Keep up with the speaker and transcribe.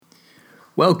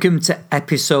Welcome to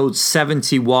episode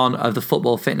 71 of the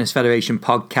Football Fitness Federation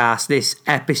podcast. This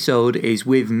episode is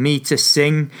with Meeta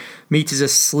Singh. Meeta's a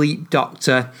sleep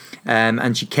doctor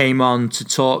and she came on to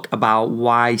talk about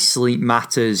why sleep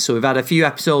matters. So we've had a few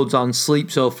episodes on sleep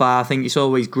so far. I think it's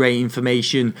always great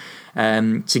information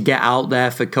to get out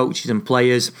there for coaches and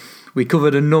players. We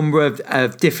covered a number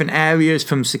of different areas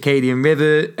from circadian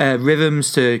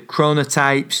rhythms to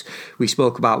chronotypes. We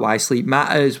spoke about why sleep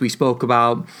matters. We spoke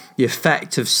about the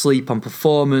effect of sleep on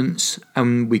performance.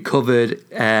 And we covered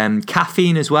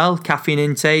caffeine as well, caffeine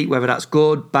intake, whether that's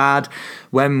good, bad.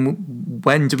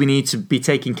 When do we need to be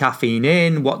taking caffeine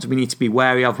in? What do we need to be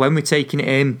wary of when we're taking it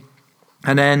in?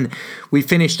 And then we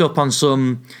finished up on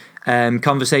some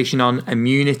conversation on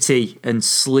immunity and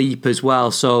sleep as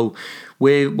well. So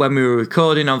when we were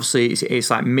recording, obviously it's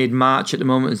like mid-March at the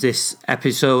moment as this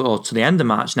episode, or to the end of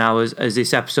March now as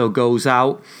this episode goes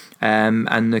out,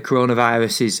 and the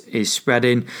coronavirus is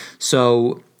spreading.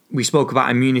 So we spoke about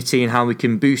immunity and how we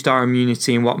can boost our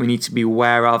immunity and what we need to be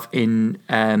aware of in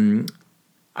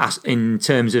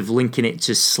terms of linking it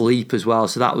to sleep as well.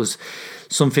 So that was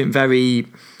something very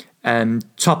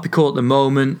topical at the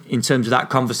moment in terms of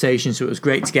that conversation. So it was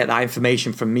great to get that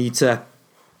information from Meeta.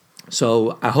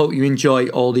 So I hope you enjoy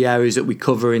all the areas that we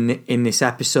cover in this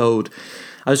episode.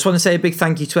 I just want to say a big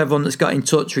thank you to everyone that's got in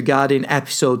touch regarding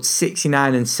episode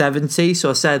 69 and 70.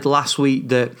 So I said last week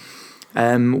that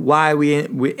why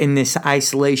we're in this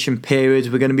isolation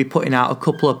period, we're going to be putting out a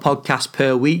couple of podcasts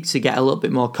per week to get a little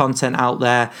bit more content out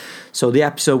there. So the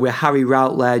episode with Harry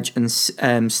Routledge and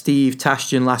Steve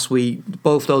Tashjian last week,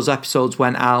 both those episodes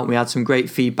went out. We had some great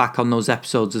feedback on those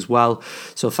episodes as well.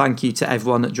 So thank you to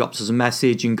everyone that dropped us a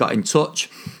message and got in touch.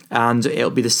 And it'll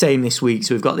be the same this week.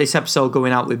 So we've got this episode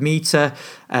going out with Meeta,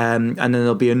 and then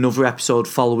there'll be another episode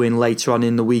following later on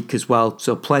in the week as well.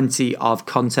 So plenty of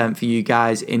content for you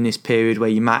guys in this period where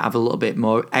you might have a little bit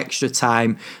more extra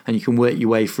time and you can work your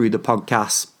way through the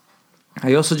podcasts.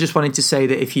 I also just wanted to say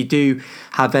that if you do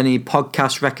have any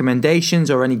podcast recommendations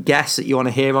or any guests that you want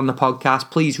to hear on the podcast,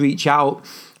 please reach out.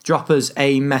 Drop us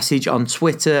a message on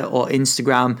Twitter or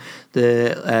Instagram.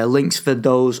 The links for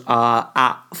those are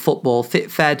at Football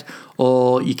FitFed,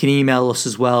 or you can email us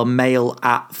as well,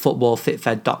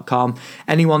 mail@footballfitfed.com.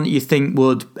 Anyone that you think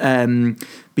would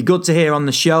be good to hear on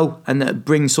the show and that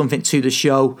brings something to the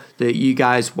show that you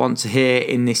guys want to hear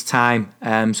in this time.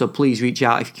 So please reach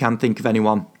out if you can think of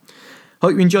anyone.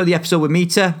 Hope you enjoy the episode with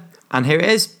Meeta, and here it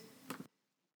is.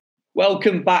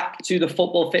 Welcome back to the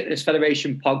Football Fitness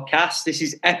Federation podcast. This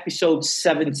is episode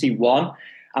 71.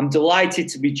 I'm delighted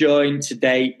to be joined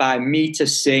today by Meeta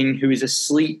Singh, who is a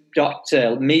sleep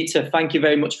doctor. Meeta, thank you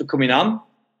very much for coming on.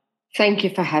 Thank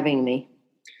you for having me.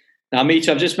 Now,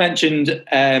 Meeta, I've just mentioned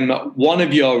one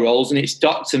of your roles, and it's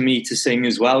Dr. Meeta Singh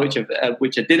as well, which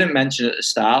I didn't mention at the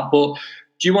start. But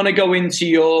do you want to go into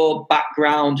your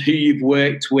background, who you've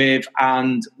worked with,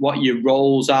 and what your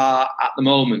roles are at the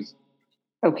moment?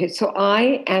 Okay, so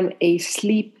I am a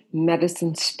sleep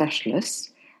medicine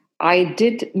specialist. I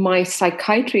did my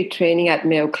psychiatry training at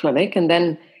Mayo Clinic and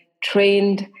then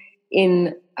trained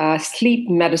in a sleep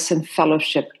medicine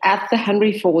fellowship at the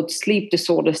Henry Ford Sleep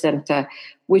Disorder Center,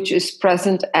 which is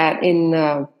present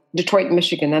in Detroit,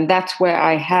 Michigan. And that's where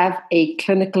I have a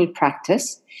clinical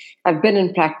practice. I've been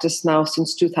in practice now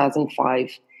since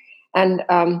 2005. And,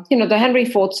 the Henry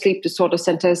Ford Sleep Disorder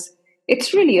Centers,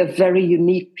 it's really a very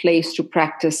unique place to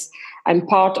practice. I'm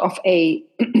part of a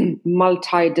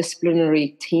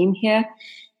multidisciplinary team here,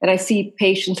 and I see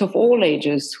patients of all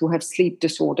ages who have sleep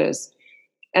disorders.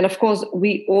 And of course,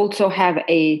 we also have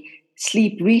a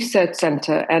sleep research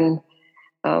center, and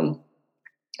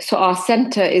so our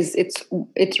center it's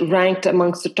ranked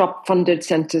amongst the top funded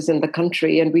centers in the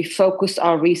country, and we focus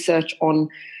our research on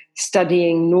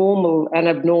studying normal and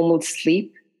abnormal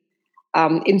sleep,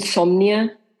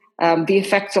 insomnia, the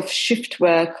effects of shift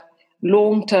work,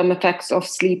 long-term effects of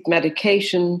sleep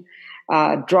medication,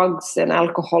 drugs and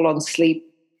alcohol on sleep.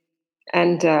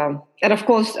 And of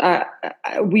course,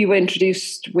 we were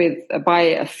introduced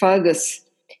by Fergus.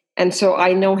 And so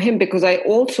I know him because I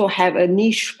also have a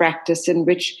niche practice in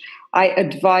which I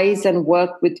advise and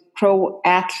work with pro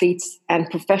athletes and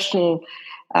professional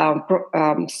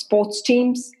sports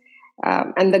teams.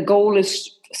 And the goal is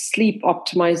sleep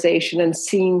optimization and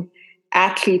seeing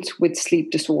athletes with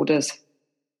sleep disorders.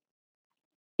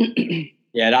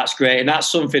 Yeah, that's great. And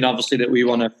that's something obviously that we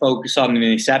want to focus on in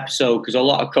this episode, because a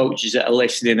lot of coaches that are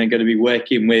listening are going to be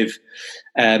working with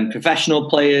professional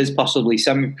players, possibly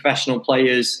semi-professional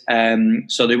players.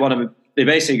 So they're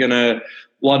basically going to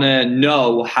want to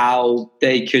know how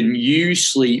they can use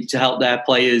sleep to help their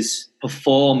players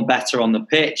perform better on the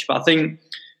pitch. But I think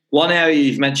One area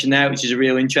you've mentioned there, which is a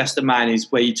real interest of mine,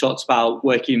 is where you talked about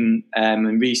working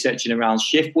and researching around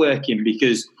shift working,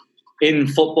 because in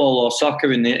football or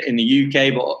soccer in the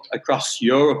UK, but across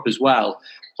Europe as well,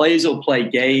 players will play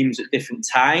games at different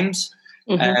times.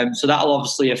 Mm-hmm. So that'll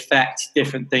obviously affect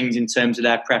different things in terms of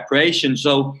their preparation.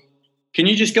 So can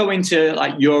you just go into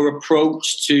like your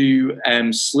approach to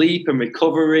sleep and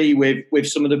recovery with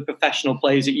some of the professional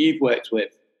players that you've worked with?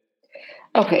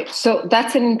 Okay, so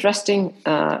that's an interesting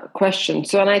question.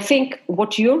 So, and I think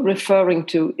what you're referring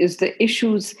to is the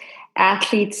issues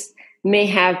athletes may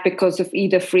have because of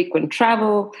either frequent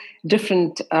travel,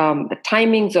 different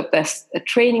timings of their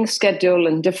training schedule,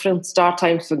 and different start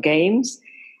times for games.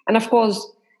 And of course,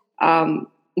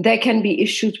 there can be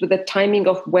issues with the timing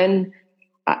of when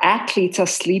athletes are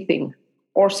sleeping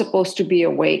or supposed to be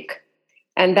awake.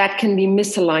 And that can be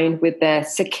misaligned with their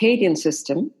circadian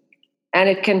system. And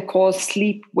it can cause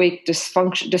sleep-wake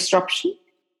disruption.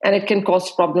 And it can cause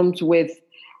problems with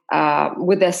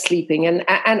their sleeping. And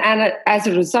as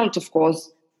a result, of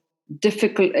course,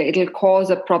 it'll cause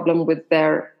a problem with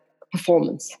their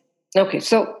performance. Okay,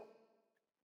 so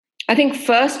I think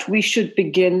first we should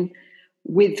begin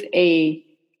with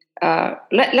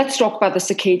let's talk about the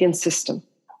circadian system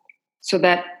so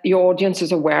that your audience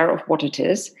is aware of what it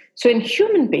is. So in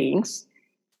human beings,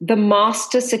 the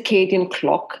master circadian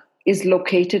clock is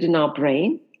located in our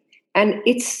brain, and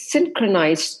it's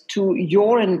synchronized to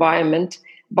your environment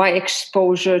by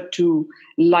exposure to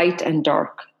light and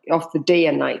dark of the day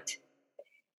and night.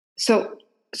 So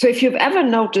if you've ever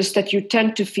noticed that you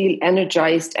tend to feel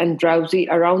energized and drowsy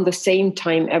around the same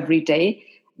time every day,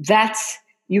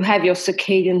 you have your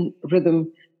circadian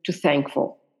rhythm to thank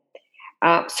for.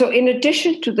 So in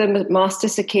addition to the master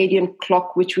circadian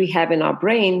clock, which we have in our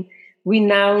brain, we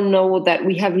now know that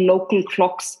we have local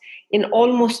clocks in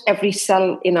almost every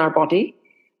cell in our body,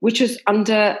 which is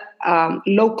under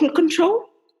local control,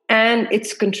 and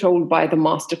it's controlled by the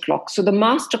master clock. So the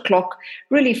master clock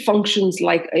really functions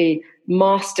like a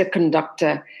master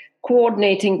conductor,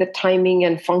 coordinating the timing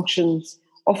and functions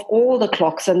of all the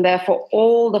clocks and therefore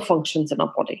all the functions in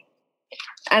our body.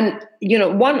 And,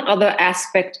 one other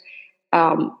aspect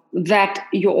that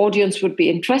your audience would be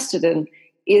interested in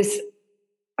is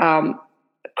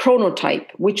chronotype,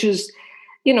 which is,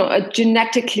 a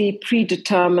genetically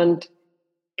predetermined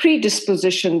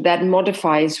predisposition that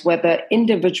modifies whether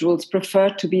individuals prefer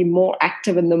to be more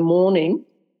active in the morning.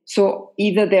 So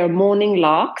either they're morning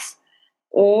larks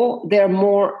or they're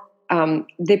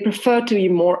they prefer to be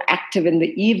more active in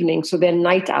the evening. So they're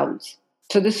night owls.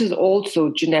 So this is also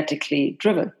genetically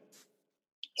driven.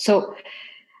 So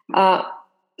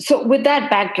with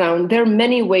that background, there are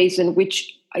many ways in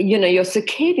which, your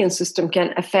circadian system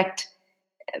can affect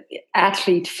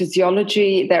athlete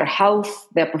physiology, their health,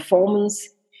 their performance.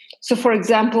 So, for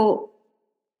example,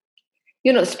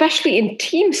 especially in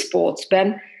team sports,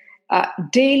 Ben,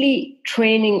 daily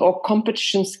training or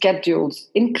competition schedules,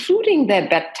 including their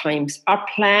bedtimes, are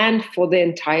planned for the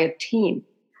entire team.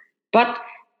 But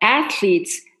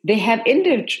athletes, they have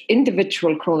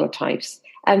individual chronotypes,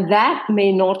 and that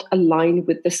may not align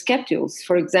with the schedules.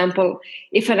 For example,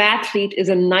 if an athlete is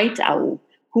a night owl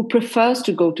who prefers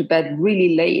to go to bed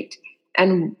really late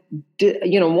and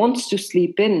wants to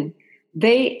sleep in,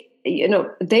 they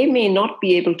may not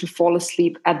be able to fall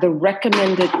asleep at the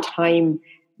recommended time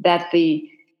that the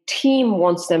team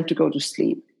wants them to go to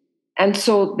sleep. And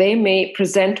so they may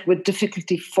present with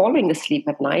difficulty falling asleep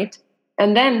at night.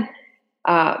 And then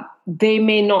they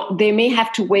may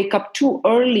have to wake up too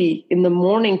early in the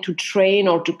morning to train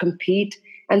or to compete.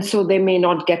 And so they may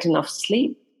not get enough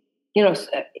sleep.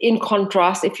 In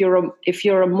contrast, if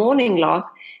you're a morning lark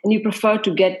and you prefer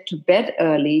to get to bed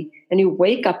early and you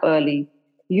wake up early,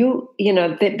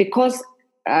 because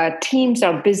teams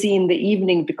are busy in the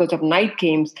evening because of night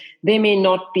games, they may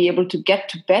not be able to get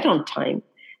to bed on time,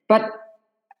 but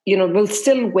will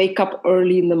still wake up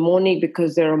early in the morning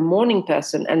because they're a morning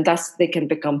person, and thus they can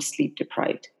become sleep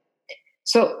deprived.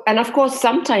 So, and of course,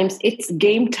 sometimes it's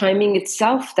game timing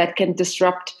itself that can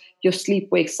disrupt your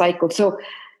sleep-wake cycle. So,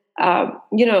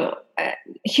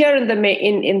 here in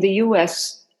the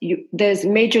US, there's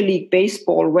Major League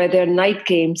Baseball where there are night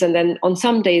games, and then on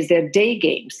some days there are day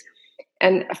games.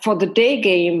 And for the day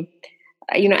game,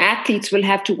 athletes will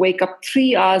have to wake up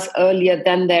 3 hours earlier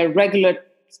than the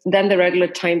regular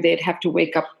time they'd have to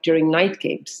wake up during night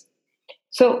games.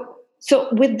 So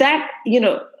with that,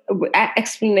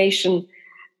 explanation,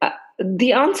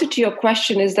 the answer to your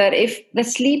question is that if the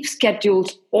sleep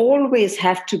schedules always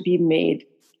have to be made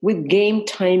with game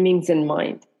timings in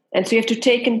mind. And so you have to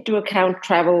take into account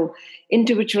travel,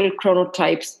 individual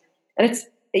chronotypes. And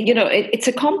it's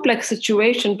a complex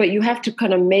situation, but you have to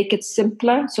kind of make it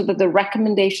simpler so that the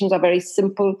recommendations are very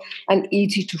simple and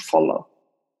easy to follow.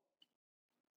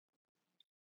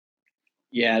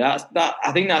 Yeah,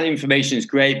 I think that information is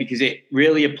great because it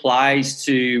really applies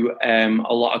to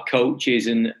a lot of coaches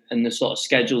and the sort of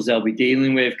schedules they'll be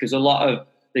dealing with, because a lot of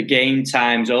the game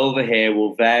times over here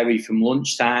will vary from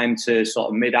lunchtime to sort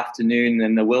of mid-afternoon,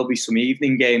 and there will be some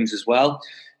evening games as well.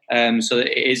 So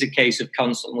it is a case of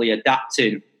constantly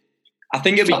adapting. I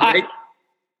think it'd be great.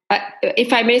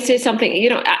 If I may say something,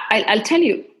 I'll tell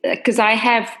you, because I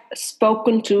have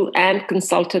spoken to and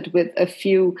consulted with a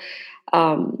few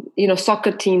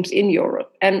soccer teams in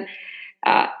Europe. And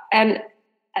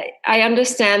I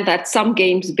understand that some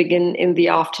games begin in the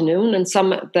afternoon and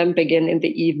some of them begin in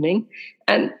the evening.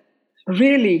 And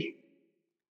really,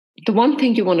 the one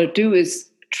thing you want to do is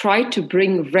try to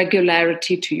bring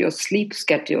regularity to your sleep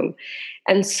schedule.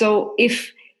 And so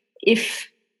if you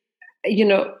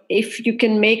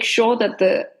can make sure that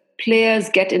the players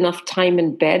get enough time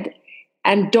in bed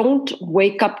and don't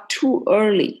wake up too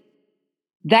early,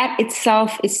 that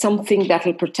itself is something that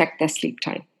will protect their sleep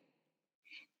time.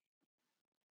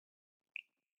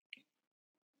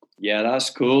 Yeah, that's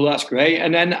cool. That's great.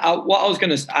 And then what I was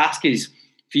going to ask is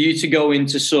for you to go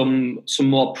into some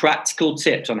more practical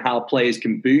tips on how players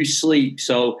can boost sleep.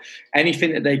 So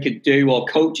anything that they could do or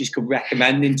coaches could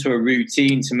recommend into a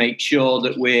routine to make sure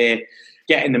that we're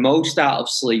getting the most out of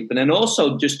sleep. And then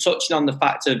also just touching on the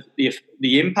fact of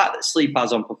the impact that sleep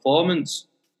has on performance.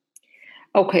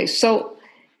 Okay, so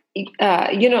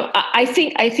I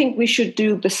think we should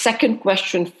do the second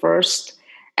question first,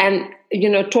 and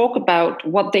talk about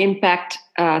what the impact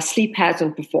sleep has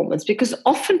on performance, because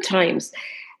oftentimes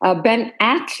Ben,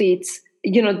 athletes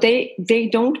they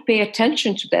don't pay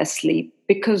attention to their sleep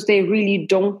because they really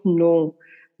don't know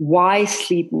why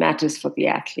sleep matters for the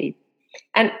athlete.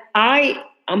 And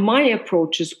my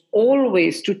approach is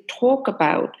always to talk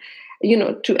about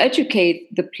to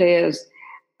educate the players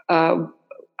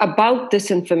about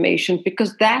this information,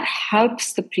 because that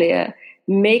helps the player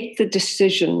make the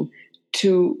decision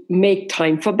to make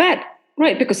time for bed,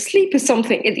 right? Because sleep is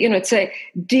something, it's a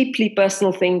deeply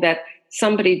personal thing that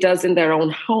somebody does in their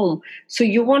own home. So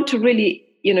you want to really,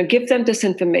 give them this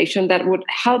information that would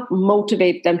help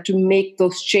motivate them to make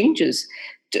those changes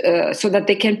so that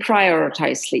they can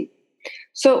prioritize sleep.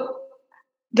 So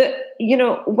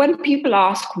when people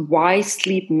ask why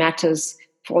sleep matters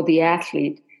for the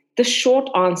athlete, the short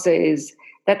answer is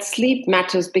that sleep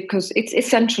matters because it's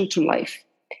essential to life.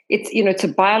 It's a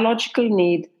biological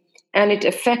need, and it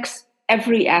affects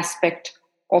every aspect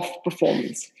of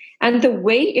performance. And the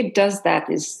way it does that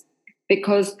is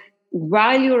because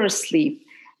while you're asleep,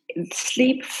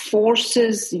 sleep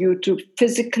forces you to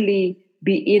physically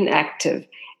be inactive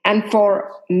and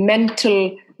for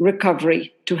mental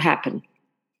recovery to happen.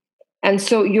 And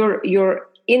so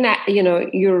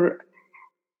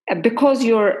because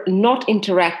you're not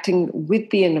interacting with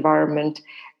the environment,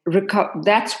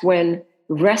 that's when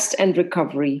rest and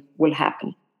recovery will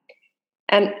happen.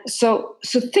 And so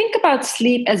think about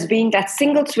sleep as being that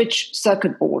single switch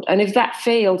circuit board. And if that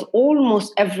fails,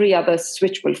 almost every other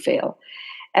switch will fail.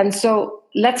 And so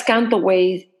let's count the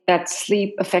way that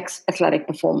sleep affects athletic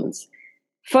performance.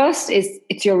 First is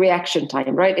it's your reaction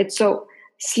time, right? It's so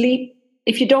sleep,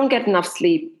 if you don't get enough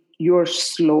sleep, you're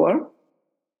slower,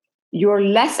 you're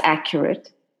less accurate.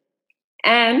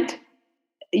 And,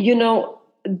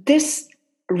 this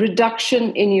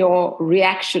reduction in your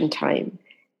reaction time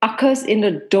occurs in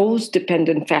a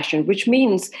dose-dependent fashion, which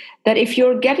means that if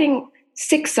you're getting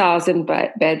 6 hours in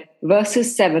bed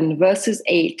versus 7 versus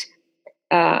 8,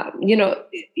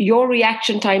 your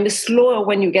reaction time is slower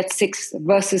when you get 6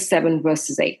 versus 7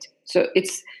 versus 8. So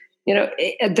it's,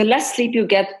 the less sleep you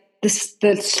get, the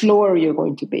slower you're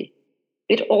going to be.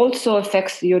 It also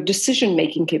affects your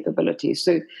decision-making capabilities.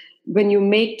 So when you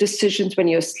make decisions when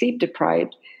you're sleep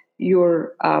deprived,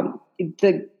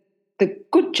 the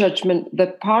good judgment, the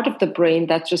part of the brain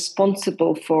that's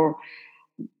responsible for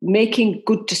making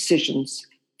good decisions,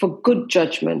 for good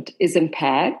judgment, is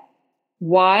impaired,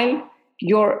 while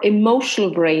your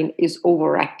emotional brain is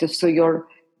overactive. So your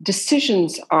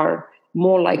decisions are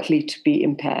more likely to be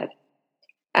impaired.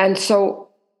 And so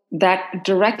that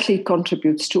directly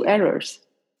contributes to errors.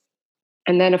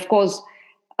 And then, of course,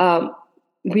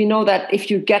 we know that if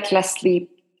you get less sleep,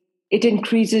 it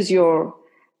increases your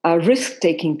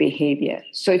risk-taking behavior.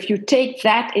 So if you take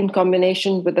that in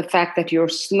combination with the fact that you're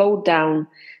slowed down,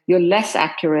 you're less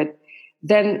accurate,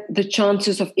 then the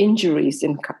chances of injuries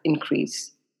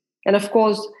increase. And of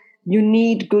course, you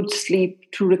need good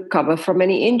sleep to recover from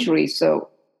any injury. So,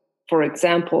 for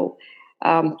example,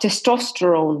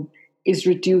 testosterone is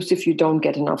reduced if you don't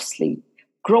get enough sleep.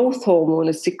 Growth hormone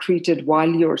is secreted while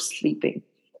you're sleeping.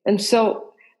 And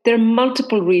so there are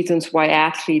multiple reasons why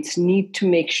athletes need to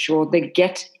make sure they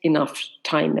get enough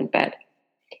time in bed.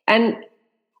 And,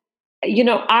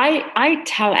 I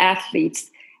tell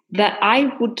athletes that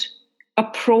I would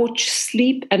approach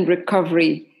sleep and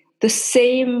recovery the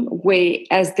same way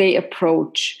as they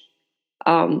approach,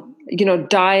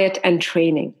 diet and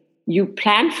training. You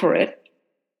plan for it.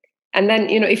 And then,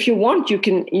 if you want, you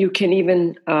can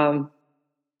even,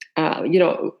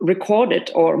 record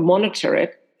it or monitor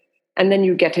it, and then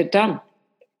you get it done.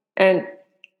 And,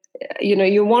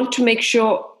 you want to make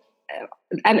sure,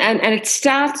 and it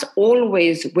starts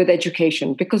always with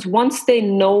education, because once they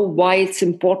know why it's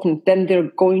important, then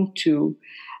they're going to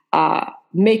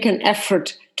make an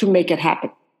effort to make it happen.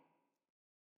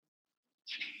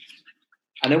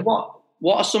 And then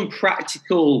what are some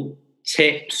practical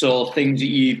tips or things that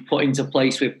you've put into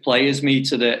place with players,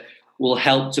 Meeta, that will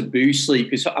help to boost sleep?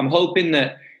 Because I'm hoping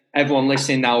that everyone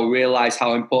listening now will realise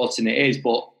how important it is.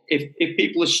 But if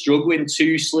people are struggling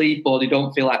to sleep or they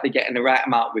don't feel like they're getting the right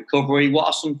amount of recovery, what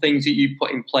are some things that you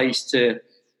put in place to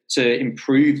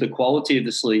improve the quality of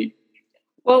the sleep?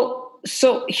 Well,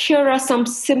 so here are some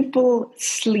simple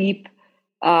sleep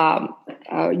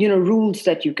rules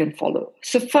that you can follow.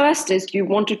 So first is you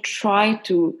want to try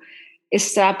to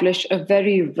establish a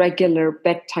very regular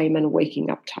bedtime and waking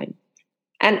up time.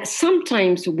 And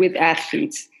sometimes with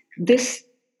athletes, this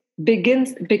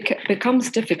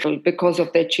becomes difficult because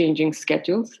of their changing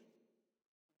schedules.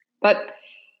 It's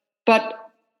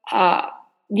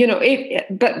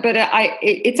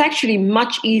actually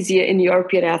much easier in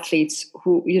European athletes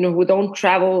who don't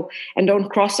travel and don't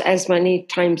cross as many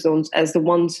time zones as the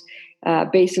ones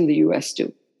based in the US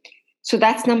do. So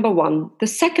that's number one. The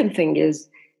second thing is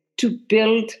to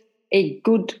build a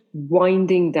good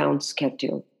winding down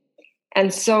schedule.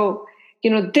 And so,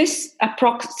 this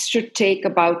approx should take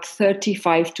about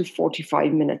 35 to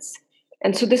 45 minutes.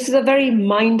 And so this is a very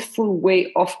mindful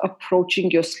way of approaching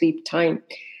your sleep time.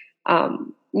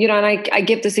 And I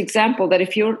give this example that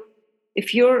if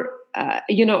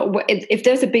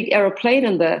there's a big airplane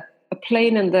in the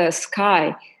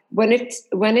sky, when it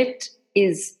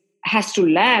has to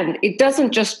land, it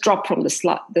doesn't just drop from the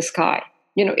sky.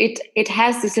 It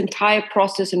has this entire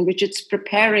process in which it's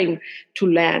preparing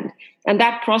to land. And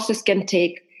that process can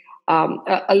take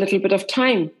a little bit of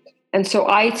time. And so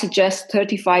I suggest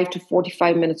 35 to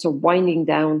 45 minutes of winding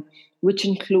down, which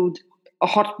include a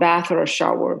hot bath or a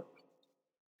shower,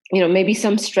 maybe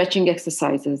some stretching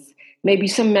exercises, maybe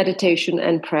some meditation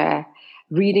and prayer,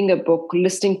 reading a book,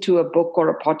 listening to a book or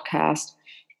a podcast.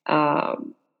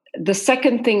 The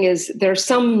second thing is there are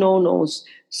some no-nos.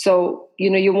 So,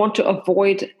 you want to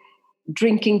avoid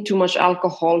drinking too much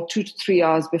alcohol 2 to 3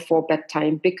 hours before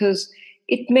bedtime, because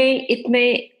it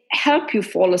may help you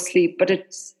fall asleep, but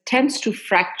it tends to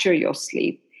fracture your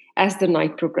sleep as the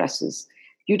night progresses.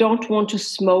 You don't want to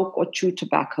smoke or chew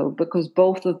tobacco because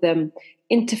both of them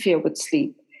interfere with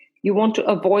sleep. You want to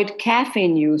avoid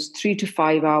caffeine use 3 to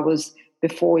 5 hours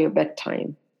before your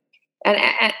bedtime.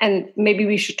 And maybe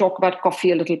we should talk about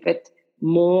coffee a little bit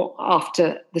more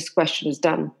after this question is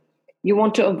done. You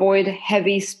want to avoid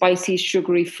heavy, spicy,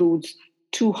 sugary foods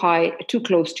too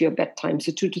close to your bedtime,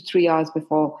 so 2 to 3 hours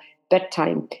before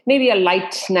bedtime. Maybe a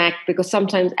light snack, because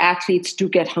sometimes athletes do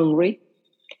get hungry.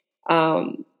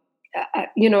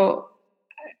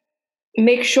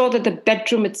 Make sure that the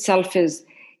bedroom itself is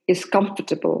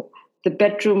comfortable. The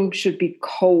bedroom should be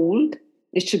cold.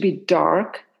 It should be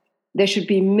dark. There should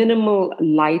be minimal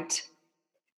light.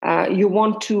 You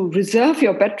want to reserve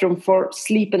your bedroom for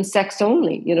sleep and sex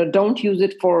only. Don't use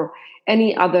it for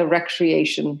any other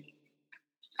recreation.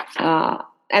 You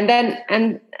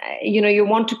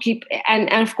want to keep,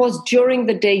 and of course, during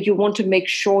the day, you want to make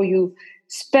sure you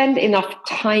spend enough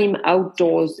time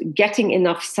outdoors, getting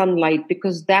enough sunlight,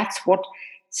 because that's what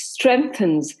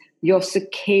strengthens your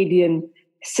circadian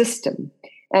system.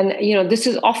 And, this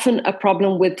is often a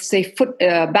problem with, say,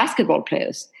 basketball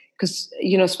players, because,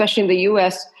 especially in the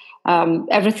US,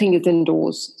 everything is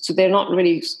indoors. So they're not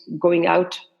really going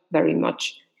out very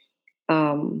much.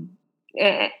 And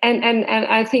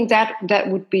I think that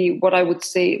would be what I would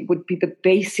say would be the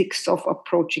basics of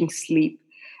approaching sleep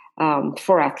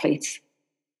for athletes.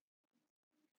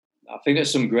 I think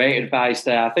that's some great advice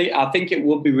there. I think it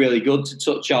would be really good to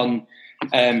touch on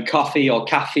coffee or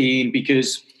caffeine,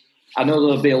 because I know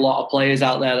there'll be a lot of players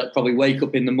out there that probably wake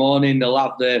up in the morning, they'll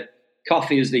have the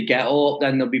coffee as they get up,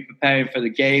 then they'll be preparing for the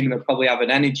game, and they'll probably have an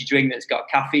energy drink that's got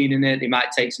caffeine in it. They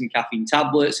might take some caffeine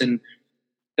tablets and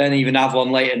then even have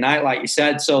one late at night, like you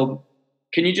said. So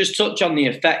can you just touch on the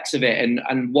effects of it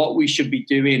and what we should be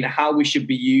doing, how we should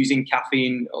be using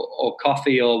caffeine or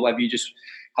coffee, or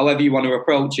however you want to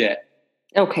approach it?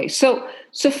 Okay, so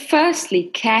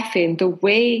firstly, caffeine, the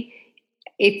way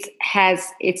it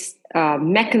has its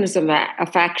mechanism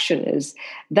of action is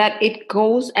that it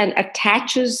goes and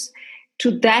attaches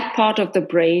to that part of the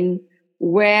brain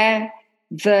where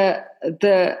the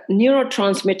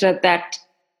neurotransmitter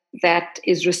that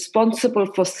is responsible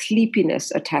for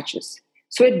sleepiness attaches.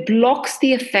 So it blocks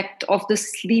the effect of the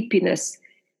sleepiness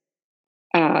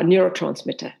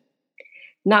neurotransmitter.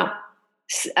 Now,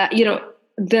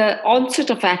 the onset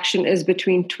of action is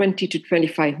between 20 to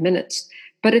 25 minutes,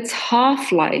 but its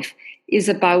half-life is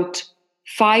about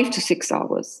 5 to 6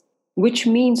 hours, which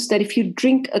means that if you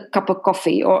drink a cup of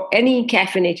coffee or any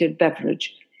caffeinated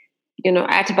beverage,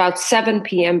 at about 7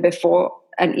 p.m. before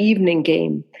an evening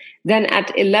game, then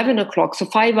at 11 o'clock, so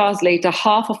 5 hours later,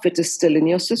 half of it is still in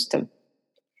your system.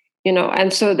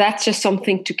 And so that's just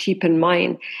something to keep in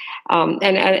mind.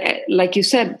 And like you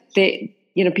said,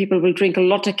 people will drink a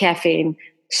lot of caffeine,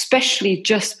 especially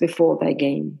just before their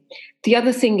game. The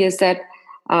other thing is that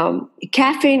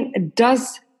caffeine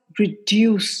does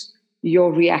reduce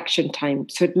your reaction time.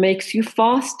 So it makes you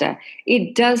faster.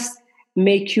 It does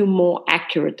make you more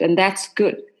accurate, and that's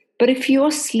good. But if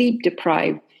you're sleep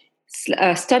deprived,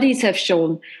 studies have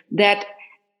shown that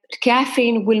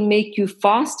caffeine will make you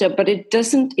faster, but it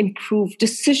doesn't improve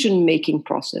decision-making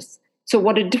process. So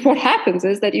what happens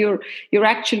is that you're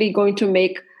actually going to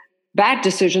make bad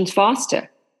decisions faster.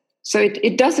 So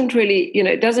it doesn't really,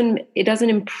 it doesn't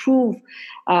improve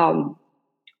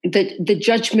the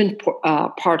judgment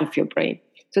part of your brain.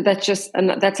 So that's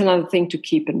another thing to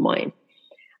keep in mind.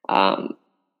 I'm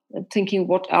thinking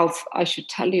what else I should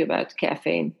tell you about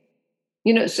caffeine.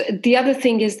 So the other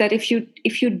thing is that if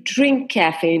you drink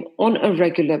caffeine on a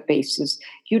regular basis,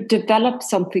 you develop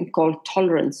something called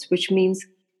tolerance, which means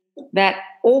that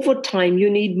over time you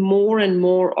need more and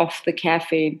more of the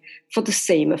caffeine for the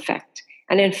same effect.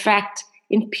 And in fact,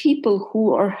 in people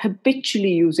who are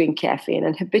habitually using caffeine,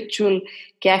 and habitual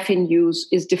caffeine use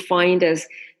is defined as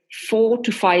 4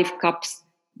 to 5 cups,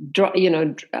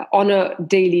 on a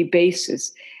daily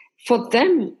basis, for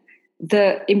them,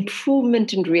 the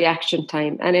improvement in reaction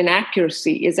time and in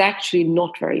accuracy is actually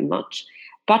not very much.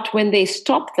 But when they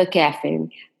stop the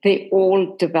caffeine, they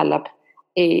all develop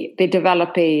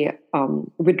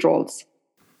withdrawals.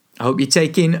 I hope you're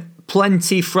taking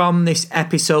plenty from this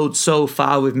episode so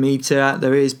far with Meeta.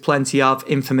 There is plenty of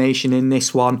information in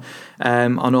this one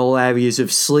on all areas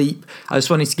of sleep. I just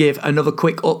wanted to give another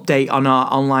quick update on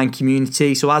our online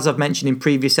community. So as I've mentioned in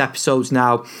previous episodes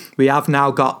now, we have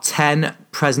now got 10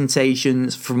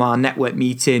 presentations from our network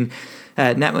meetings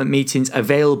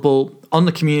available on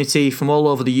the community from all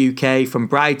over the UK, from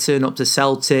Brighton up to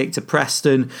Celtic to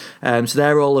Preston. So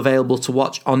they're all available to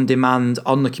watch on demand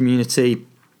on the community.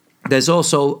 There's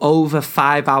also over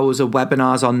 5 hours of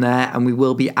webinars on there, and we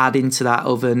will be adding to that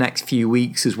over the next few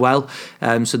weeks as well.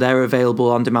 So they're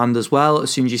available on demand as well as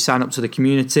soon as you sign up to the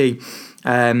community.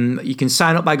 You can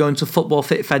sign up by going to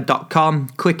footballfitfed.com,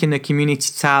 clicking the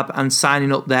community tab and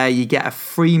signing up there. You get a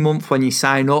free month when you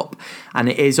sign up, and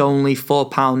it is only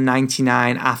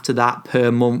 £4.99 after that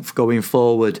per month going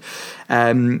forward.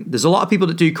 There's a lot of people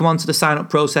that do come onto the sign up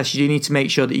process. You do need to make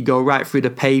sure that you go right through the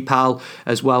PayPal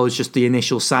as well as just the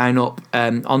initial sign up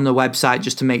on the website,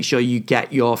 just to make sure you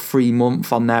get your free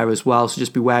month on there as well. So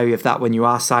just be wary of that when you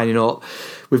are signing up.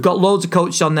 We've got loads of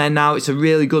coaches on there now. It's a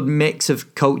really good mix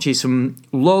of coaches from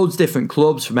loads of different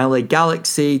clubs, from LA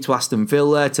Galaxy to Aston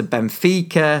Villa to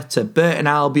Benfica to Burton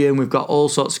Albion. We've got all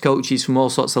sorts of coaches from all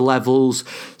sorts of levels.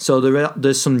 So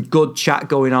there's some good chat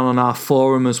going on our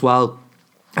forum as well.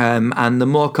 And the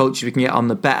more coaches we can get on,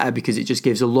 the better, because it just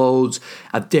gives a loads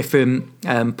of different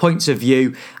points of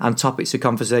view and topics of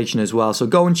conversation as well. So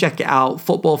go and check it out,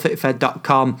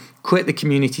 footballfitfed.com, click the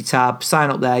community tab, sign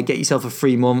up there, get yourself a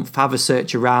free month, have a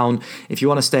search around. If you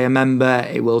want to stay a member,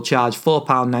 it will charge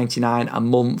 £4.99 a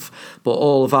month, but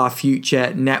all of our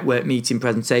future network meeting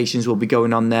presentations will be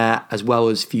going on there, as well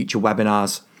as future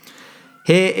webinars.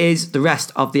 Here is the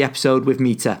rest of the episode with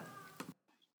Meeta.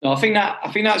 No, I think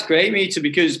that's great, Meeta,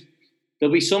 because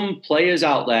there'll be some players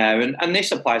out there, and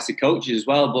this applies to coaches as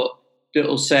well, but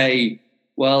that'll say,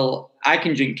 well, I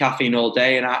can drink caffeine all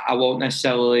day and I won't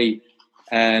necessarily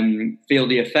feel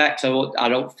the effects. I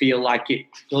don't feel like it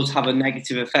does have a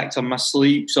negative effect on my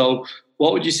sleep. So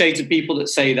what would you say to people that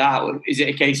say that? Is it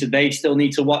a case of they still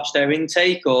need to watch their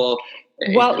intake, or?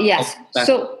 Well, yes.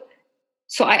 So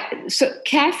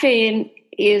caffeine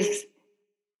is,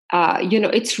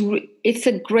 it's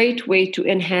a great way to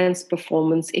enhance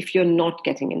performance if you're not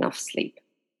getting enough sleep.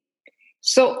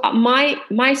 So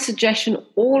my suggestion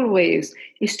always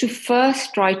is to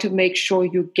first try to make sure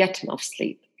you get enough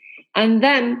sleep. And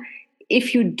then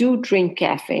if you do drink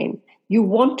caffeine, you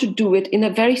want to do it in a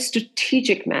very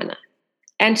strategic manner.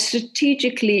 And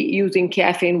strategically using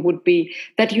caffeine would be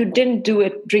that you didn't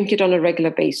drink it on a regular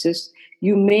basis.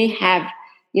 You may have,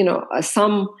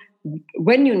 some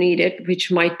when you need it,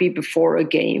 which might be before a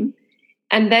game.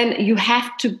 And then you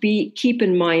have to keep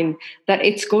in mind that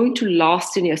it's going to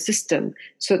last in your system.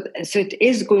 So it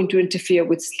is going to interfere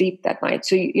with sleep that night.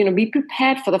 So, be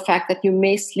prepared for the fact that you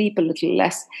may sleep a little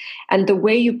less. And the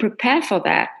way you prepare for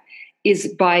that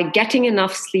is by getting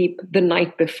enough sleep the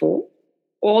night before,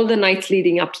 all the nights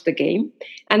leading up to the game,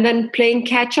 and then playing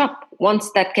catch up once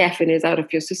that caffeine is out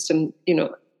of your system, in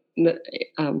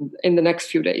the next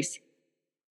few days.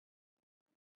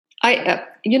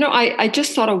 I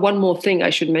just thought of one more thing I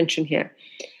should mention here.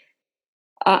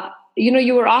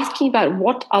 You were asking about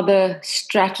what other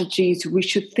strategies we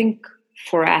should think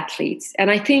for athletes. And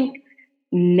I think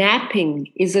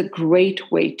napping is a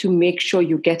great way to make sure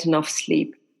you get enough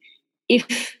sleep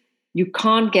if you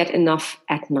can't get enough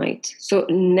at night. So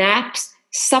naps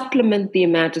supplement the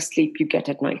amount of sleep you get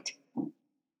at night.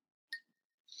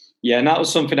 Yeah, and that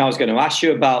was something I was going to ask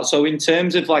you about. So in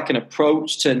terms of like an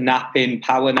approach to napping,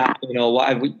 power napping, or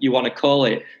whatever you want to call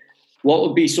it, what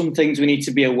would be some things we need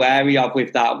to be wary of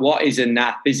with that? What is a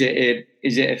nap? Is it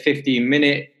a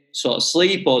 15-minute sort of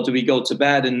sleep, or do we go to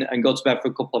bed and go to bed for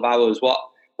a couple of hours?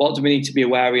 What do we need to be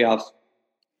wary of?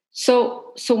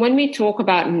 So when we talk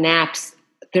about naps,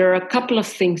 there are a couple of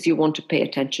things you want to pay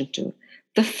attention to.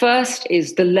 The first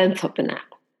is the length of the nap.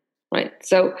 Right.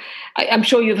 So I'm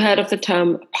sure you've heard of the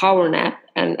term power nap,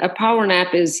 and a power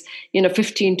nap is,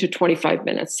 15 to 25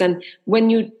 minutes. And when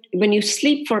you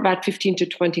sleep for about 15 to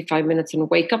 25 minutes and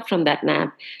wake up from that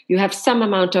nap, you have some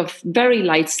amount of very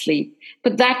light sleep,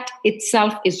 but that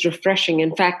itself is refreshing.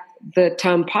 In fact, the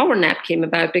term power nap came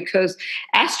about because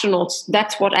that's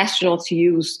what astronauts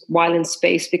use while in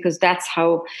space, because that's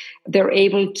how they're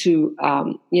able to,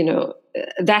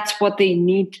 that's what they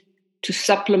need to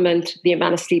supplement the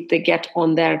amount of sleep they get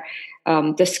on their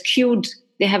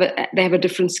they have a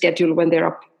different schedule when they're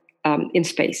up in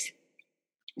space.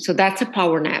 So that's a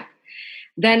power nap.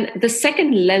 Then the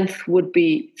second length would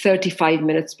be 35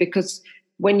 minutes, because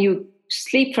when you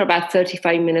sleep for about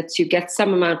 35 minutes, you get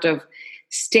some amount of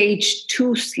stage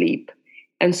 2 sleep.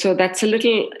 And so that's a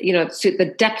little, so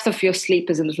the depth of your sleep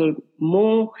is a little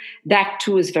more. That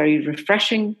too is very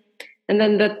refreshing. And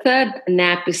then the third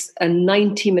nap is a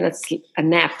 90-minute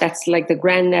nap. That's like the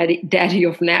granddaddy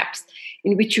of naps,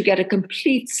 in which you get a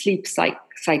complete sleep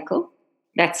cycle.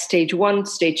 That's stage 1,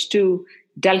 stage 2,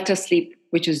 delta sleep,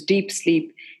 which is deep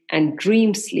sleep, and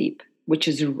dream sleep, which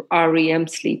is REM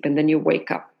sleep, and then you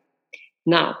wake up.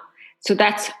 Now, so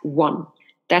that's one.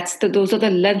 Those are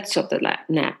the lengths of the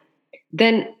nap.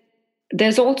 Then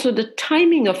there's also the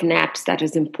timing of naps that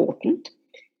is important.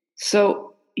 So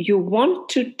you want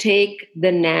to take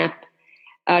the nap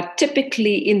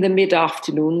typically in the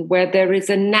mid-afternoon, where there is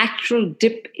a natural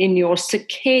dip in your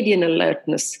circadian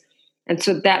alertness. And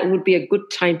so that would be a good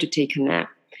time to take a nap.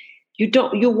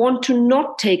 You want to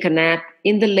not take a nap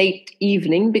in the late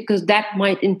evening, because that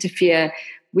might interfere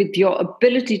with your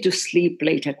ability to sleep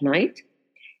late at night.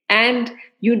 And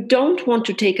you don't want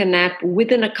to take a nap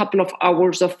within a couple of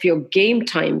hours of your game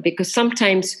time, because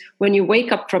sometimes when you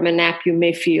wake up from a nap, you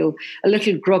may feel a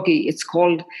little groggy. It's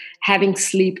called having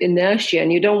sleep inertia,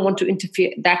 and you don't want to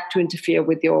interfere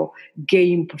with your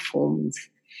game performance.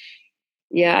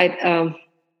 Yeah,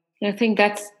 I think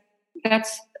that's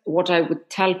what I would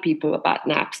tell people about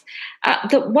naps.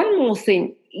 The one more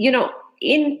thing,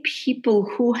 in people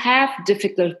who have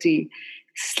difficulty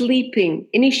sleeping,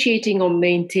 initiating or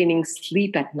maintaining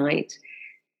sleep at night,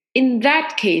 in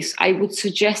that case, I would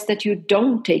suggest that you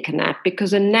don't take a nap,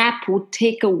 because a nap would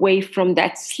take away from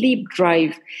that sleep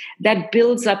drive that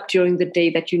builds up during the day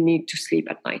that you need to sleep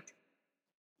at night.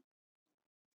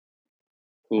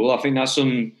 Cool. I think that's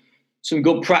some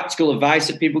good practical advice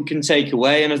that people can take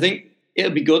away. And I think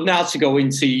it'll be good now to go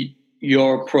into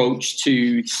your approach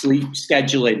to sleep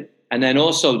scheduling, and then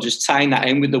also just tying that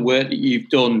in with the work that you've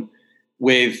done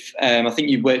with, I think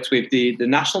you've worked with the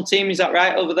national team. Is that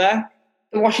right, over there?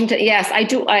 Washington, yes, I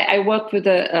do. I work with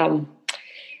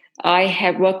I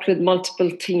have worked with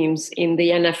multiple teams in the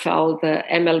NFL, the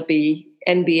MLB,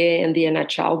 NBA, and the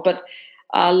NHL. But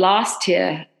last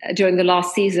year, during the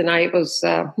last season, I was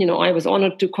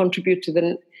honored to contribute to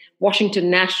the Washington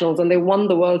Nationals, and they won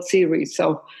the World Series.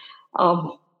 So,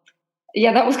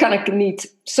 that was kind of neat.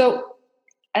 So,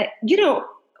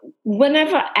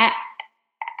 whenever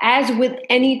as with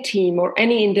any team or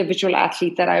any individual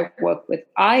athlete that I work with,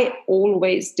 I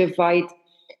always divide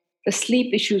the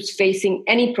sleep issues facing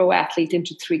any pro athlete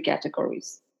into 3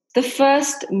 categories. The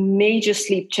first major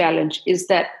sleep challenge is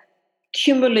that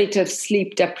cumulative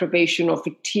sleep deprivation or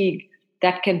fatigue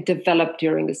that can develop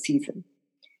during the season.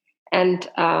 And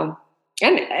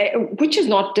which is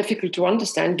not difficult to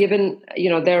understand given,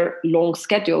 their long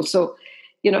schedule. So,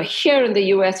 here in the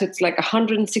US, it's like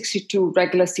 162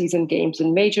 regular season games.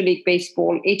 In Major League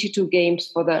Baseball, 82 games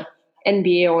for the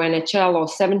NBA or NHL, or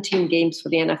 17 games for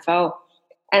the NFL.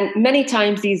 And many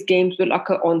times these games will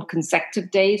occur on consecutive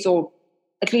days, or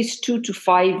at least 2 to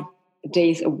 5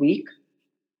 days a week.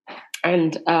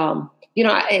 And,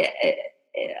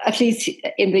 at least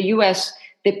in the US,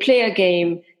 they play a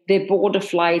game, they board a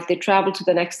flight, they travel to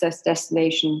the next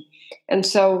destination. And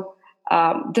so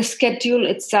the schedule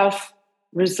itself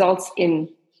results in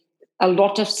a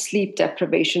lot of sleep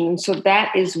deprivation. And so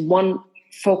that is one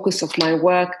focus of my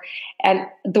work. And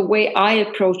the way I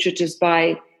approach it is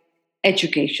by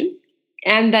education,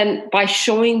 and then by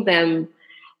showing them,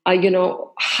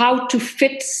 how to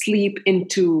fit sleep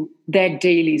into their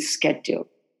daily schedule,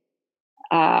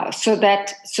 so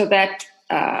that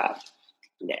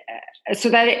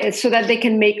they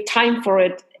can make time for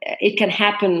it. It can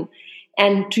happen,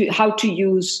 and how to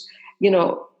use,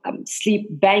 sleep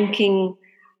banking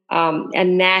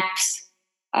and naps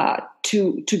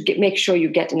to make sure you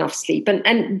get enough sleep.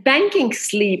 And banking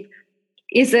sleep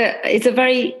is a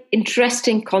very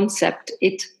interesting concept.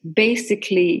 It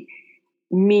basically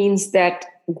means that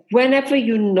whenever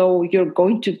you're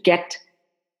going to get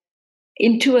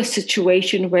into a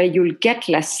situation where you'll get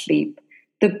less sleep,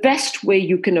 the best way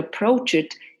you can approach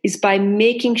it is by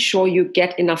making sure you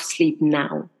get enough sleep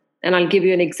now. And I'll give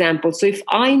you an example. So if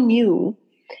I knew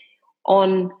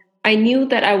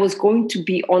that I was going to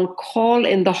be on call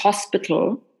in the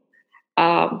hospital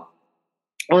on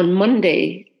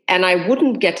Monday, and I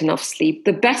wouldn't get enough sleep,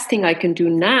 the best thing I can do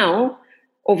now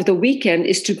over the weekend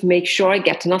is to make sure I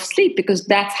get enough sleep, because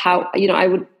that's how, I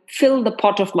would fill the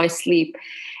pot of my sleep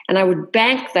and I would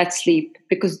bank that sleep,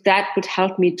 because that would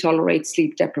help me tolerate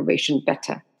sleep deprivation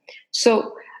better.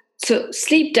 So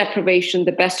sleep deprivation,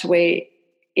 the best way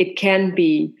it can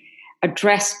be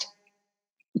addressed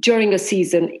during a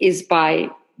season is by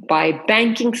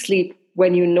banking sleep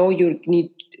when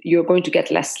you're going to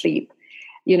get less sleep.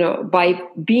 By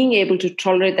being able to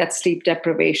tolerate that sleep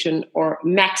deprivation, or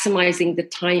maximizing the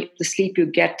sleep you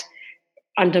get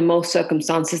under most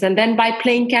circumstances, and then by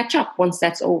playing catch up once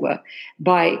that's over,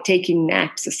 by taking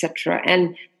naps, etc.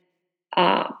 And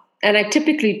I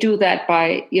typically do that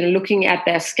by looking at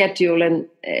their schedule, and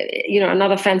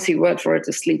another fancy word for it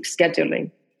is sleep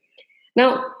scheduling.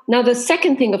 Now the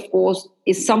second thing, of course,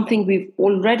 is something we've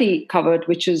already covered,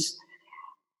 which is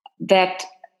that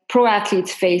pro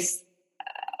athletes face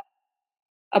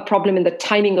a problem in the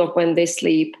timing of when they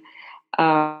sleep.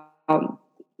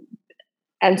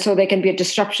 And so there can be a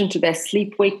disruption to their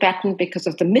sleep-wake pattern because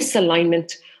of the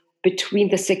misalignment between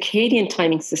the circadian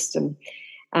timing system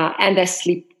and their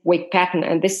sleep-wake pattern.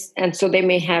 And so they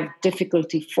may have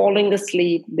difficulty falling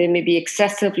asleep. They may be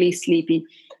excessively sleepy.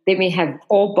 They may have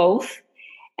or both.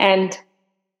 And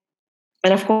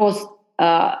of course,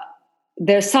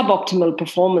 there's suboptimal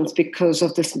performance because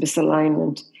of this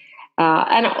misalignment.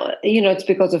 It's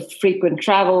because of frequent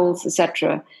travels,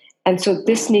 etc. And so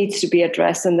this needs to be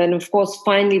addressed. And then, of course,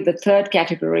 finally, the third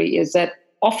category is that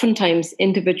oftentimes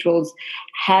individuals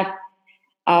have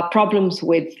problems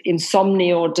with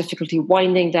insomnia or difficulty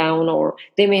winding down, or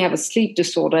they may have a sleep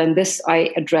disorder. And this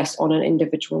I address on an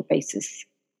individual basis.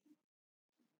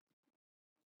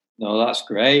 No, that's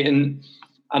great. And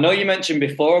I know you mentioned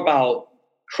before about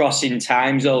crossing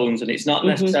time zones, and it's not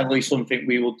necessarily something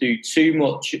we will do too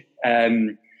much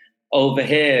over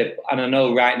here. And I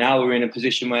know right now we're in a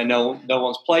position where no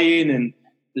one's playing and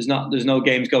there's no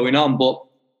games going on. But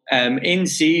in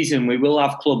season, we will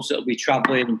have clubs that will be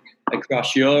travelling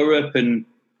across Europe and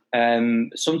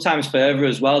sometimes further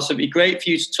as well. So it'd be great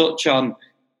for you to touch on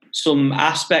some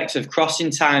aspects of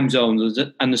crossing time zones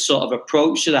and the sort of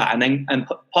approach to that, and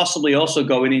possibly also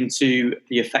going into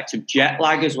the effect of jet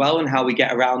lag as well and how we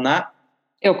get around that.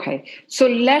 Okay, so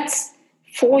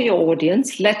for your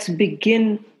audience, let's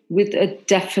begin with a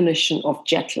definition of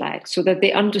jet lag so that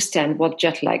they understand what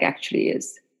jet lag actually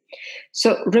is.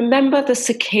 So remember the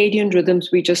circadian rhythms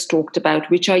we just talked about,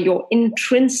 which are your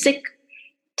intrinsic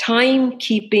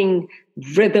time-keeping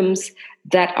rhythms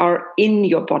that are in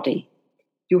your body.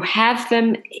 You have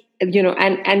them,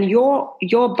 and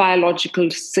your biological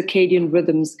circadian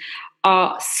rhythms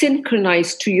are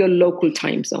synchronized to your local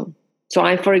time zone.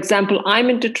 So for example, I'm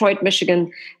in Detroit,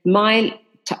 Michigan. My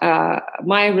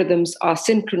my rhythms are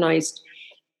synchronized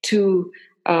to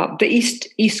the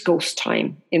East Coast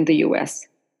time in the US.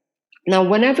 Now,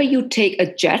 whenever you take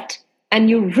a jet and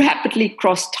you rapidly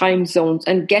cross time zones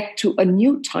and get to a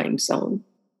new time zone,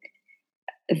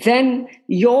 then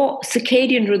your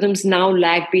circadian rhythms now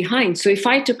lag behind. So if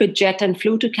I took a jet and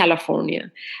flew to California,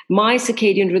 my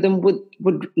circadian rhythm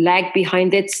would lag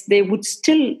behind. They would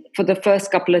still, for the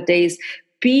first couple of days,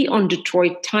 be on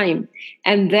Detroit time.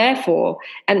 And therefore,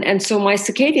 and so my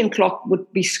circadian clock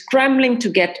would be scrambling to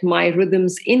get my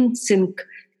rhythms in sync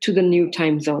to the new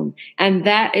time zone. And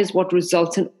that is what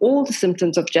results in all the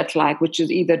symptoms of jet lag, which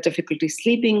is either difficulty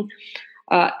sleeping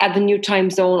at the new time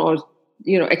zone, or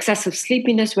excessive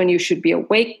sleepiness when you should be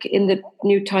awake in the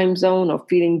new time zone, or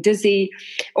feeling dizzy,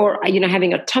 or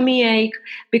having a tummy ache,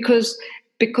 because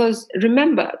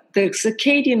remember, the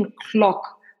circadian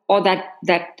clock, or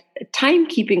that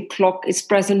timekeeping clock, is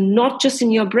present not just in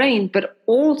your brain but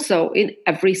also in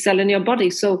every cell in your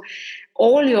body. So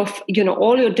all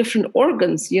your different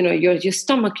organs, your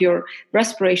stomach, your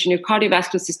respiration, your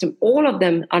cardiovascular system, all of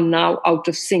them are now out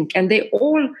of sync, and they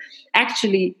all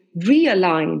actually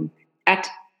realign at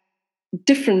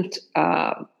different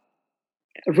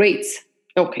rates.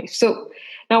 Okay, so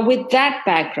now with that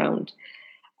background,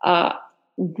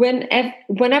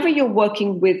 whenever you're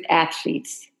working with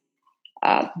athletes,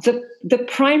 the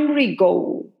primary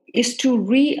goal is to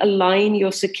realign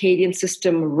your circadian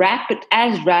system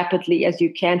as rapidly as you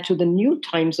can to the new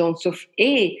time zone. So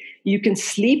you can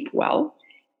sleep well,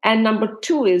 and number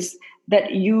two is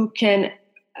that you can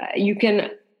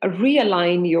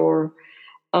realign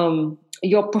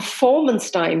your performance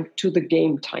time to the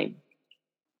game time.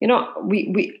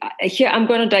 We here, I'm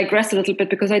going to digress a little bit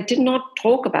because I did not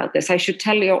talk about this. I should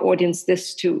tell your audience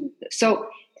this too. So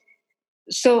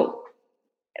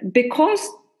because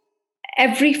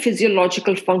every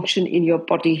physiological function in your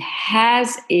body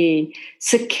has a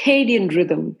circadian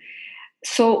rhythm,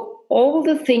 so all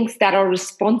the things that are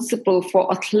responsible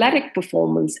for athletic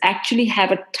performance actually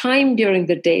have a time during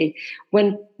the day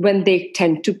when they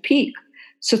tend to peak.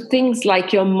 So things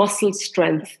like your muscle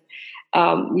strength,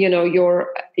 your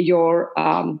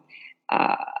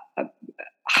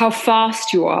how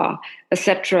fast you are,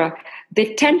 etc.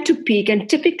 They tend to peak, and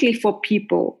typically for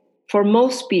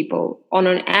most people, on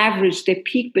an average, they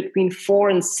peak between 4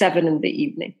 and 7 in the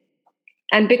evening.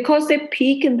 And because they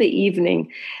peak in the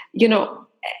evening,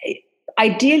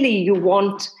 ideally you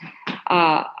want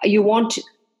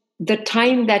the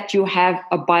time that you have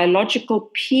a biological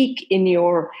peak in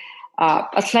your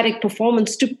athletic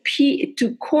performance to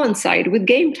coincide with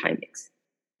game timings,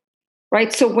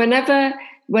 right? So whenever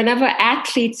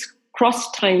athletes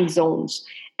cross time zones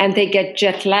and they get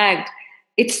jet lagged,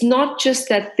 it's not just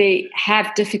that they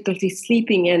have difficulty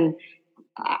sleeping and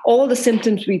all the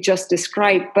symptoms we just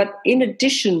described, but in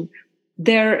addition,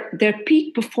 their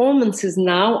peak performance is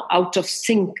now out of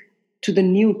sync to the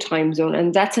new time zone,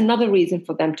 and that's another reason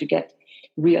for them to get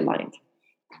realigned.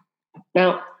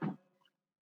 Now,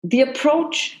 the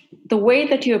way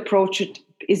that you approach it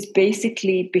is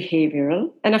basically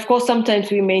behavioral, and of course,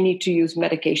 sometimes we may need to use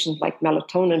medications like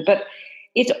melatonin, but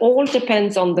it all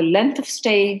depends on the length of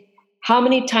stay, how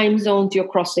many time zones you're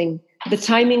crossing, the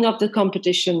timing of the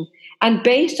competition. And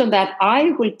based on that,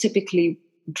 I will typically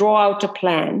draw out a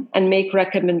plan and make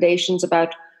recommendations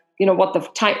about, what the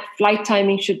flight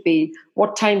timing should be,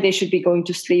 what time they should be going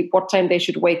to sleep, what time they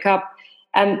should wake up.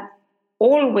 And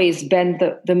always, Ben,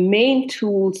 the main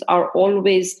tools are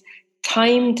always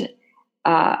timed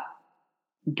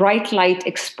bright light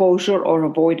exposure or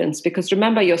avoidance. Because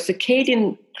remember, your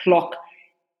circadian clock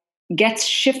gets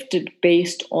shifted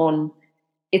based on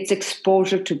its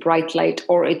exposure to bright light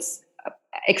or its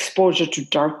exposure to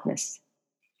darkness.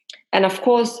 And of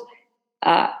course,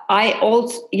 I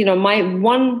also, my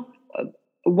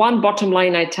one bottom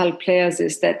line I tell players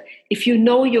is that if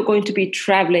you're going to be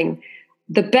traveling,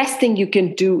 the best thing you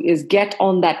can do is get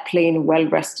on that plane well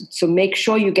rested. So make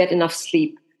sure you get enough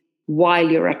sleep while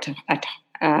you're at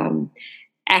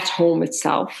home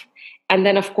itself. And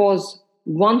then, of course,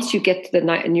 once you get to the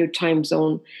new time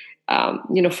zone,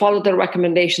 follow the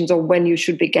recommendations of when you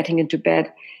should be getting into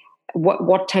bed,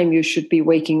 what time you should be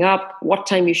waking up, what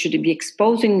time you should be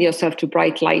exposing yourself to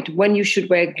bright light, when you should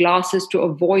wear glasses to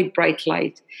avoid bright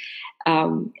light,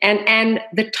 and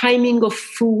the timing of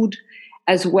food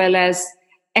as well as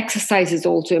exercise is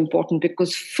also important,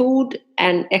 because food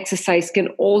and exercise can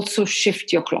also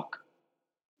shift your clock.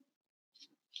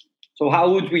 So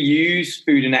how would we use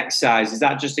food and exercise? Is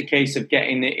that just a case of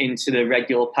getting it into the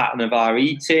regular pattern of our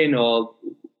eating, or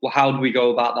how do we go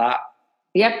about that?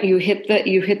 Yep, you hit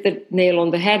the nail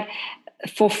on the head.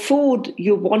 for food,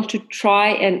 you want to try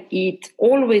and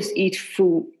always eat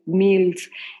meals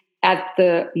at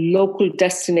the local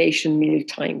destination meal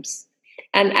times.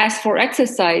 And as for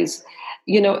exercise,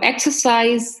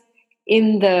 exercise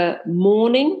in the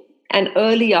morning and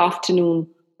early afternoon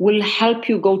will help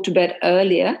you go to bed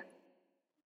earlier,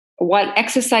 while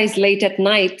exercise late at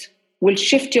night will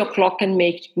shift your clock and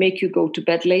make you go to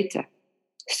bed later.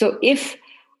 So if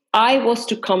I was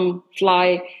to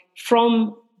fly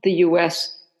from the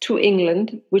US to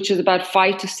England, which is about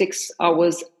 5 to 6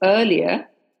 hours earlier,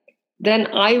 then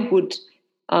I would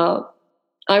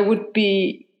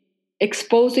be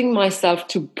exposing myself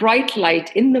to bright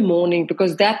light in the morning,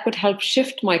 because that would help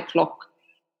shift my clock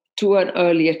to an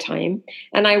earlier time.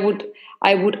 And I would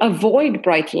avoid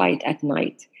bright light at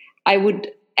night. I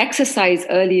would exercise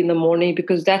early in the morning,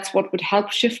 because that's what would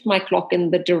help shift my clock in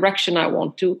the direction I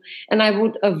want to. And I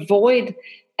would avoid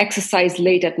exercise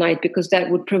late at night, because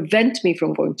that would prevent me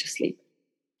from going to sleep.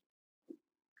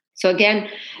 So again,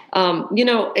 I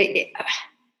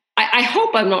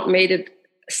hope I've not made it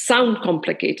sound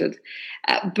complicated,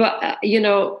 but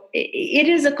it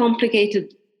is a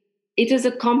complicated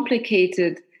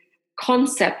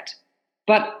concept.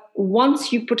 But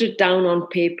once you put it down on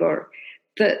paper,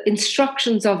 the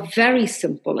instructions are very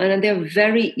simple and they're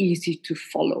very easy to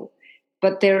follow.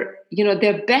 But they're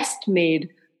best made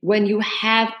when you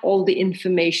have all the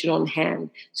information on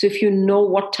hand. So if you know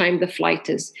what time the flight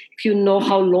is, if you know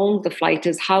how long the flight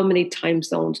is, how many time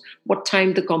zones, what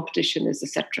time the competition is,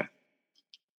 etc.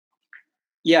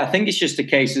 Yeah, I think it's just a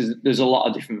case of there's a lot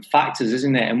of different factors,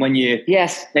 isn't it? And when you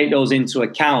take those into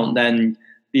account, then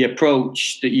the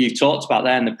approach that you've talked about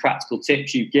there and the practical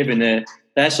tips you've given,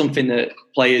 they're something that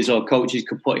players or coaches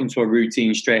could put into a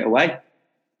routine straight away.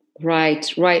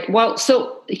 Right. Well,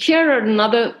 so here are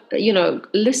another,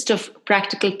 list of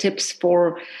practical tips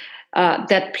for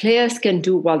that players can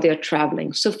do while they're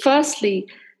traveling. So firstly,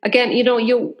 again,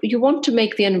 you want to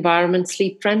make the environment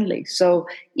sleep friendly. So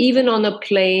even on a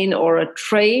plane or a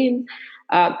train,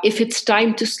 if it's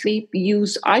time to sleep,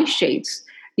 use eye shades,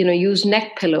 use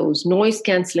neck pillows, noise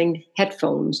cancelling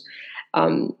headphones,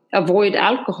 avoid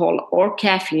alcohol or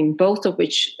caffeine, both of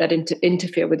which that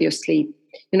interfere with your sleep.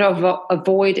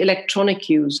 Avoid electronic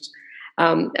use.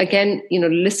 Again,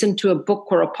 listen to a book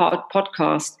or a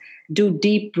podcast, do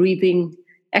deep breathing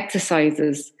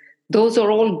exercises. Those are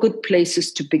all good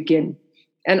places to begin.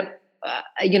 And,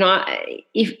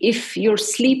 if you're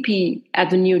sleepy at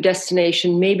the new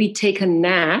destination, maybe take a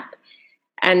nap,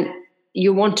 and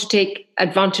you want to take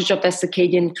advantage of the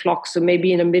circadian clock. So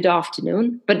maybe in a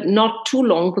mid-afternoon, but not too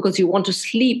long, because you want to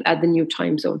sleep at the new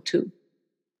time zone too.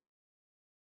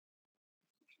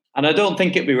 And I don't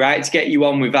think it'd be right to get you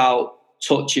on without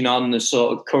touching on the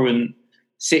sort of current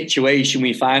situation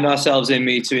we find ourselves in,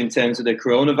 Meeta, in terms of the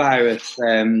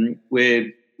coronavirus.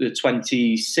 We're the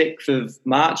 26th of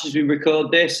March as we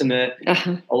record this, and a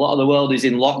lot of the world is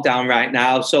in lockdown right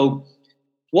now. So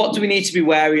what do we need to be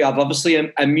wary of? Obviously,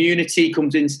 immunity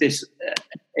comes into this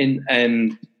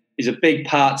is a big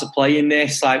part to play in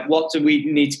this. Like, what do we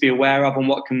need to be aware of, and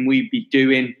what can we be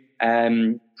doing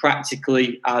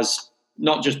practically as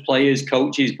not just players,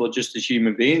 coaches, but just as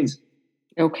human beings?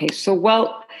 Okay, so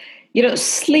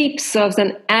sleep serves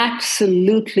an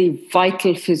absolutely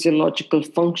vital physiological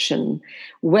function,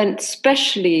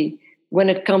 especially when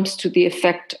it comes to the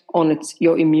effect on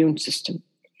your immune system,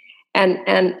 and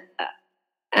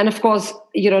of course,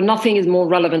 nothing is more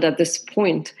relevant at this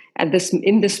point,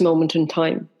 in this moment in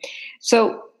time.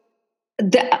 So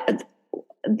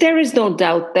there is no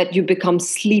doubt that you become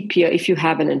sleepier if you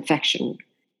have an infection.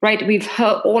 Right, we've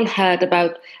all heard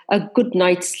about a good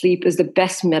night's sleep is the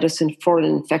best medicine for an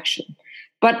infection.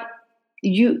 But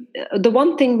the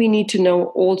one thing we need to know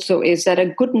also is that a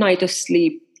good night of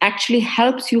sleep actually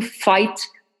helps you fight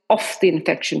off the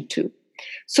infection too.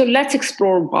 So let's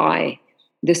explore why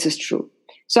this is true.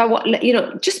 So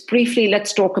just briefly,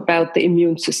 let's talk about the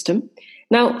immune system.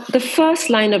 Now, the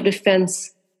first line of defense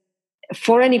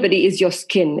for anybody is your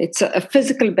skin. It's a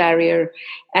physical barrier,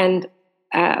 and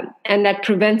that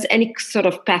prevents any sort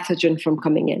of pathogen from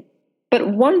coming in. But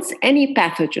once any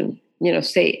pathogen,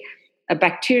 say a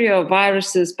bacteria or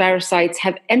viruses, parasites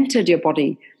have entered your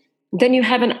body, then you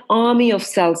have an army of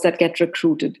cells that get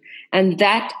recruited and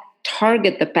that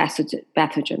target the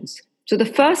pathogens. So the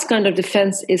first kind of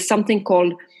defense is something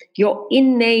called your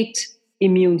innate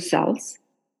immune cells.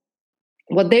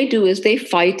 What they do is they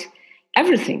fight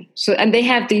everything. So, and they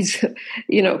have these,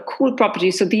 cool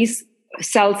properties. So these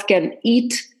cells can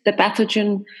eat the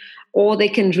pathogen, or they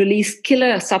can release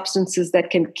killer substances that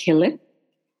can kill it.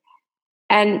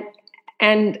 And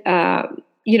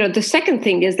the second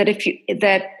thing is that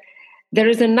there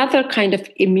is another kind of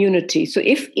immunity. So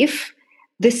if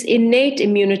this innate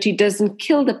immunity doesn't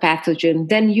kill the pathogen,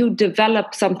 then you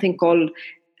develop something called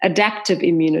adaptive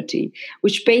immunity,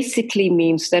 which basically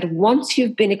means that once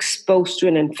you've been exposed to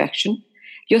an infection,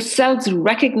 your cells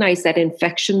recognize that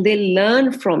infection, they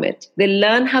learn from it, they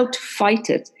learn how to fight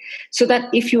it, so that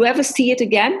if you ever see it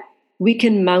again, we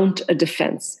can mount a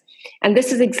defense. And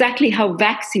this is exactly how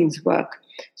vaccines work.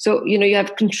 So, you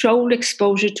have controlled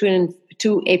exposure to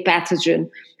a pathogen,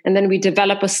 and then we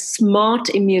develop a smart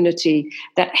immunity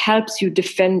that helps you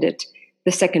defend it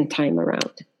the second time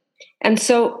around. And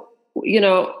so,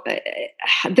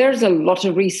 there's a lot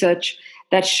of research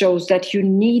that shows that you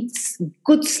need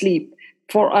good sleep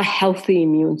for a healthy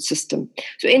immune system.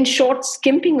 So in short,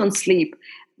 skimping on sleep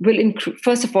will,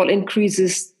 first of all,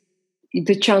 increases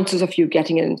the chances of you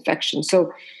getting an infection.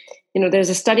 So, there's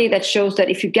a study that shows that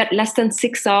if you get less than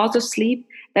 6 hours of sleep,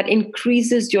 that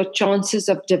increases your chances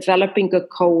of developing a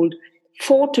cold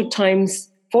 4 to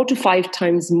 5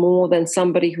 times more than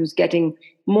somebody who's getting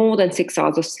more than 6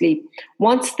 hours of sleep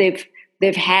once they've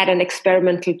had an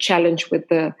experimental challenge with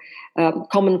the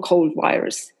common cold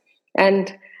virus.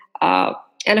 And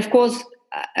of course,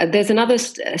 there's another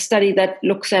study that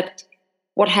looks at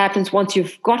what happens once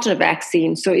you've got a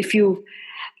vaccine. So if you've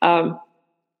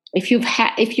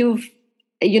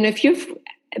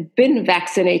been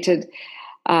vaccinated,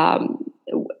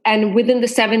 and within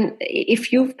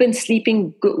if you've been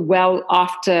sleeping well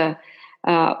after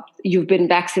you've been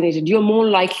vaccinated, you're more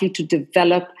likely to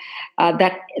develop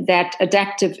that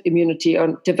adaptive immunity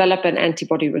or develop an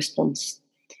antibody response.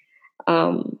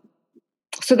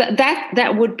 So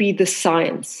that would be the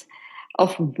science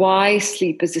of why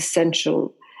sleep is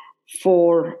essential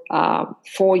for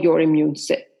your immune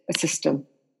system.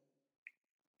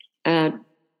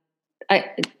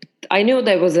 I know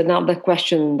there was another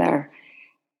question there.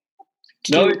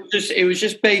 It was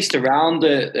just based around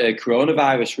the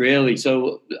coronavirus, really.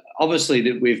 So obviously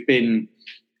that we've been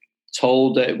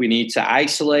told that we need to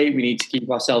isolate, we need to keep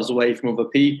ourselves away from other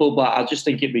people. But I just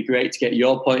think it'd be great to get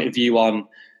your point of view on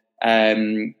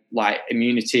like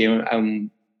immunity and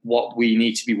what we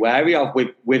need to be wary of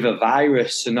with a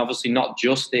virus, and obviously not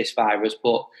just this virus,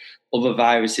 but other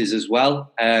viruses as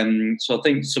well. So I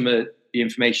think some of the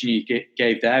information you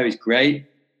gave there is great.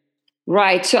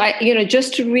 Right. So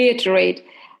just to reiterate,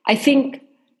 I think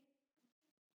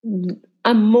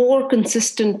a more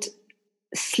consistent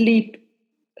sleep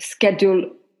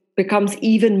schedule becomes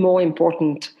even more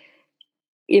important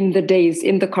in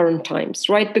the current times,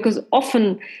 right? Because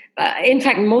often, in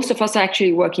fact, most of us are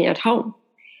actually working at home.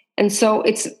 And so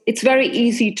it's very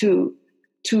easy to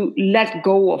let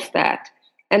go of that.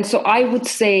 And so I would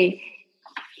say,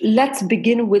 let's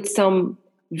begin with some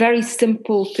very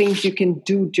simple things you can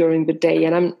do during the day.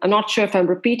 And I'm not sure if I'm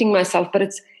repeating myself, but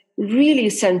it's really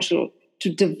essential to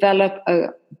develop a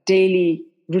daily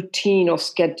routine or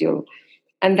schedule.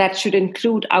 And that should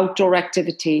include outdoor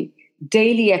activity,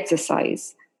 daily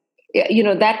exercise.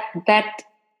 That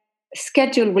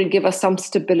schedule will give us some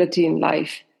stability in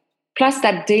life. Plus,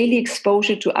 that daily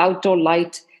exposure to outdoor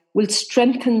light will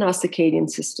strengthen our circadian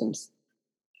systems.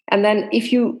 And then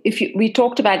we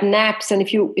talked about naps, and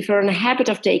if you're in a habit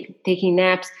of taking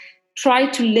naps, try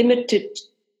to limit it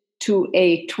to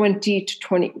a 20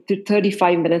 to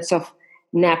 35 minutes of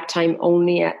nap time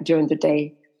only during the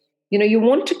day. You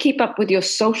want to keep up with your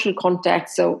social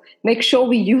contacts, so make sure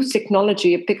we use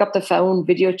technology, pick up the phone,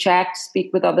 video chat,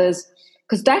 speak with others,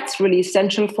 because that's really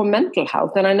essential for mental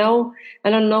health. And I know a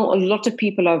lot of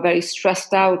people are very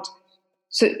stressed out,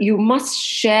 so you must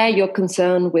share your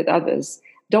concern with others.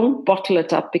 Don't bottle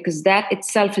it up, because that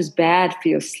itself is bad for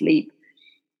your sleep.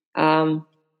 I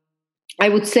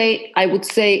would say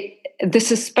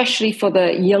this, especially for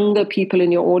the younger people in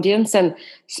your audience, and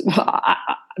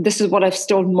this is what I've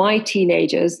told my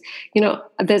teenagers.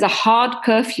 There's a hard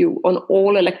curfew on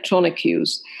all electronic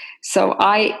use. So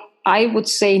I would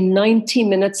say 90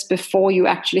 minutes before you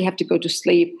actually have to go to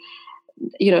sleep,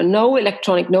 no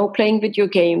electronic, no playing video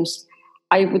games.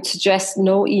 I would suggest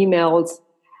no emails.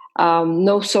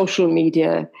 No social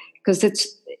media, because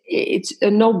it's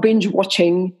no binge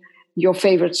watching your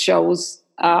favorite shows,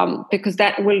 because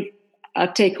that will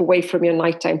take away from your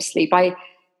nighttime sleep.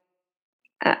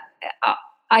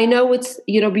 I know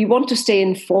we want to stay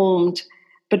informed,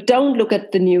 but don't look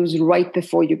at the news right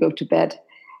before you go to bed.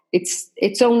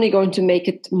 It's only going to make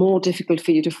it more difficult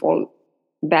for you to fall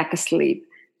back asleep.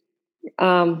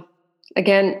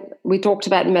 Again, we talked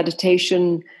about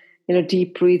meditation,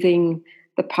 deep breathing,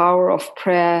 the power of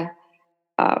prayer.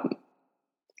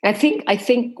 I think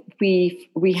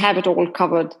we have it all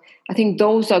covered. I think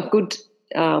those are good,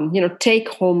 take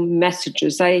home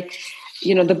messages.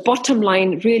 the bottom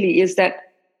line really is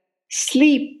that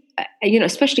sleep,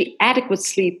 especially adequate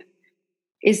sleep,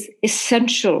 is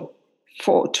essential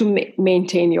to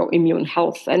maintain your immune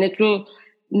health. And it will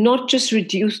not just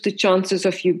reduce the chances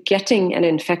of you getting an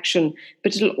infection,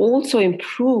 but it'll also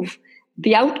improve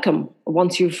the outcome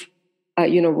once you've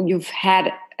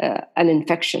had an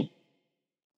infection.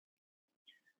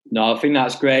 No, I think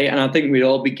that's great. And I think we'd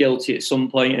all be guilty at some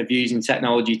point of using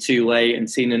technology too late and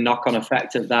seeing the knock-on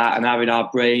effect of that and having our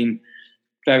brain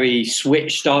very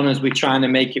switched on as we're trying to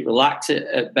make it relax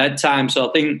at bedtime. So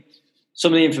I think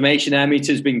some of the information there,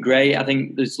 Meeta, has been great. I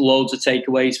think there's loads of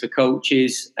takeaways for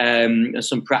coaches and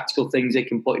some practical things they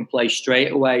can put in place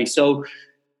straight away. So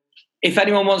if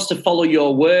anyone wants to follow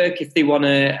your work, if they want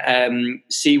to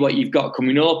see what you've got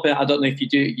coming up, I don't know if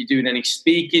you're doing any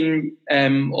speaking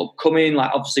upcoming,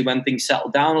 like obviously when things settle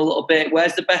down a little bit,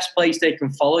 where's the best place they can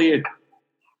follow you?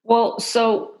 Well,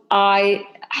 so I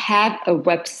have a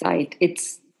website.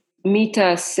 It's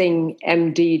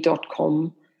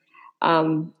meetasinghmd.com.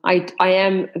 I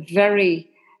am very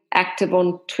active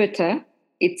on Twitter.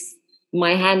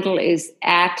 My handle is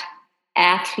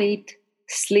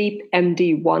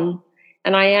 @athletesleepmd1,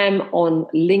 and I am on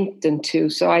LinkedIn too.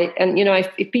 So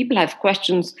if people have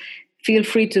questions, feel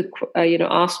free to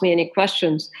ask me any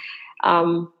questions.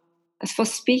 As for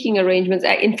speaking arrangements,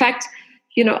 in fact,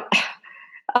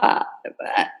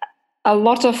 a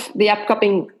lot of the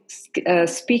upcoming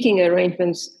speaking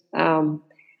arrangements,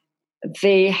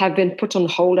 they have been put on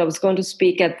hold. I was going to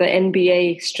speak at the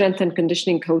NBA Strength and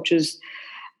Conditioning Coaches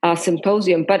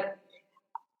Symposium, but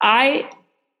I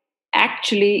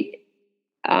actually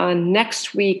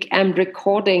next week am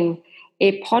recording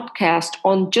a podcast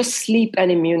on just sleep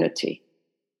and immunity,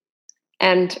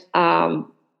 and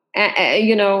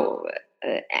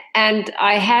and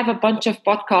I have a bunch of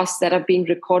podcasts that are being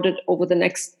recorded over the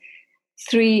next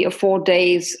 3 or 4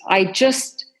 days. I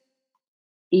just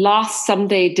last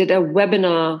Sunday did a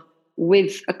webinar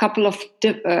with a couple of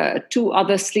 2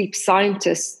 other sleep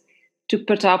scientists to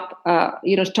put up,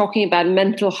 talking about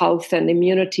mental health and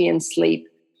immunity and sleep.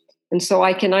 And so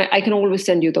I can always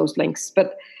send you those links.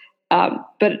 But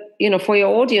for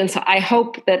your audience, I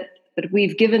hope that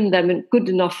we've given them good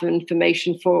enough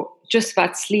information for just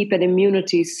about sleep and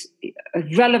immunity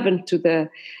relevant to the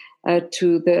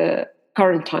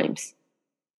current times.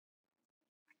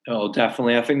 Oh,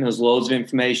 definitely. I think there's loads of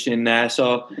information in there.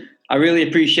 So I really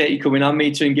appreciate you coming on,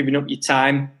 Meeta, and giving up your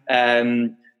time.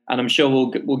 And I'm sure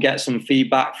we'll get some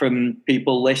feedback from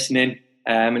people listening.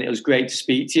 And it was great to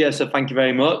speak to you. So thank you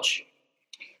very much.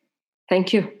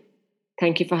 Thank you.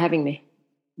 Thank you for having me.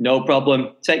 No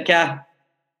problem. Take care.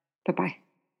 Bye-bye.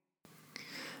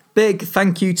 Big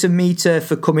thank you to Meeta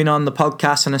for coming on the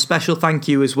podcast, and a special thank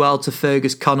you as well to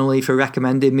Fergus Connolly for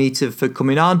recommending Meeta for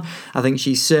coming on. I think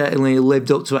she's certainly lived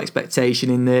up to expectation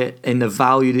in the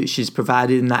value that she's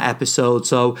provided in that episode.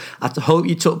 So I hope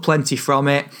you took plenty from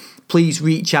it. Please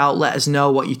reach out, let us know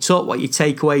what you took, what your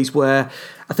takeaways were.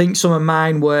 I think some of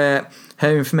mine were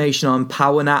her information on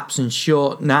power naps and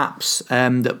short naps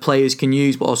that players can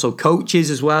use, but also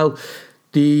coaches as well.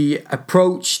 The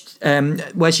approach,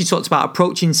 where she talked about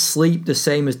approaching sleep the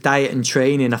same as diet and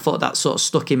training, I thought that sort of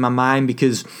stuck in my mind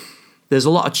because there's a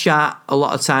lot of chat, a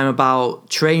lot of time about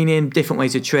training, different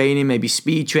ways of training, maybe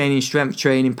speed training, strength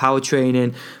training, power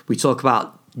training. We talk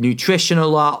about nutrition a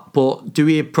lot, but do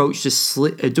we approach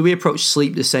sleep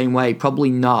the same way? Probably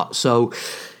not. So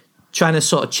trying to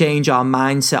sort of change our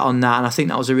mindset on that, and I think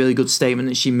that was a really good statement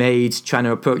that she made, trying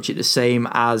to approach it the same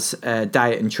as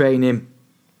diet and training.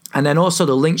 And then also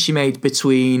the link she made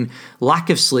between lack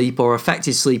of sleep or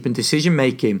affected sleep and decision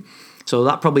making. So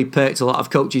that probably perked a lot of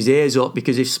coaches' ears up,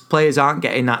 because if players aren't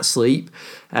getting that sleep,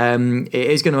 it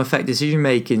is going to affect decision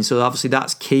making. So obviously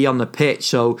that's key on the pitch.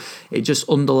 So it just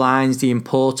underlines the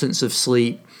importance of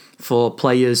sleep for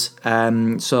players.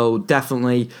 So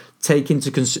definitely take into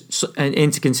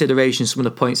consideration some of the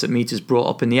points that Meeta's brought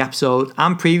up in the episode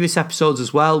and previous episodes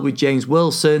as well, with James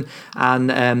Wilson and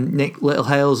Nick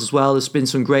Littlehales as well. There's been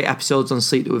some great episodes on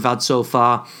sleep that we've had so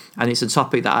far, and it's a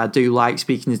topic that I do like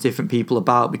speaking to different people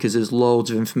about because there's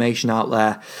loads of information out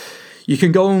there. You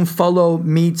can go and follow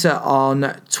Meeta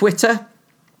on Twitter.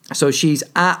 So she's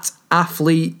at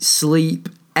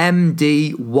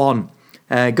AthleteSleepMD1.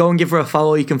 Go and give her a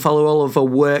follow. You can follow all of her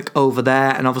work over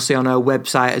there, and obviously on her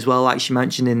website as well, like she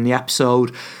mentioned in the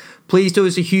episode. Please do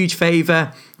us a huge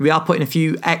favour. We are putting a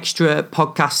few extra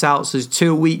podcasts out, so there's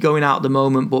 2 a week going out at the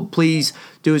moment, but please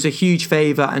do us a huge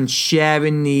favour and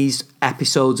sharing these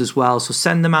episodes as well. So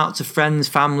send them out to friends,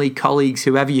 family, colleagues,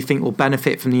 whoever you think will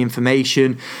benefit from the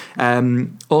information.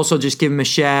 Also, just give them a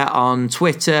share on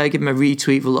Twitter, give them a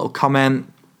retweet with a little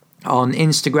comment. on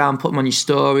Instagram, put them on your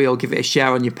story or give it a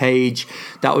share on your page.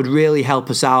 That would really help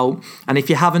us out. And if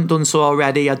you haven't done so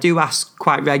already, I do ask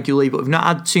quite regularly, but we've not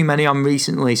had too many on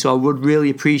recently, so I would really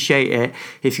appreciate it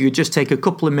if you could just take a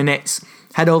couple of minutes,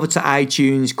 head over to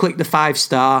iTunes, click the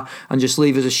 5-star and just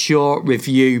leave us a short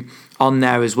review on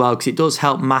there as well, because it does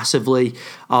help massively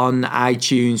on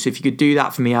iTunes. So if you could do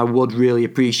that for me, I would really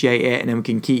appreciate it, and then we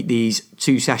can keep these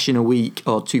 2 sessions a week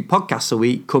or 2 podcasts a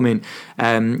week coming,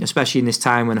 especially in this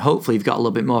time when hopefully you've got a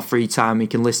little bit more free time, you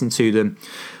can listen to them.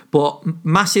 But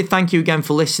massive thank you again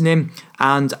for listening,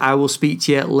 and I will speak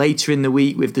to you later in the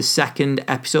week with the second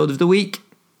episode of the week.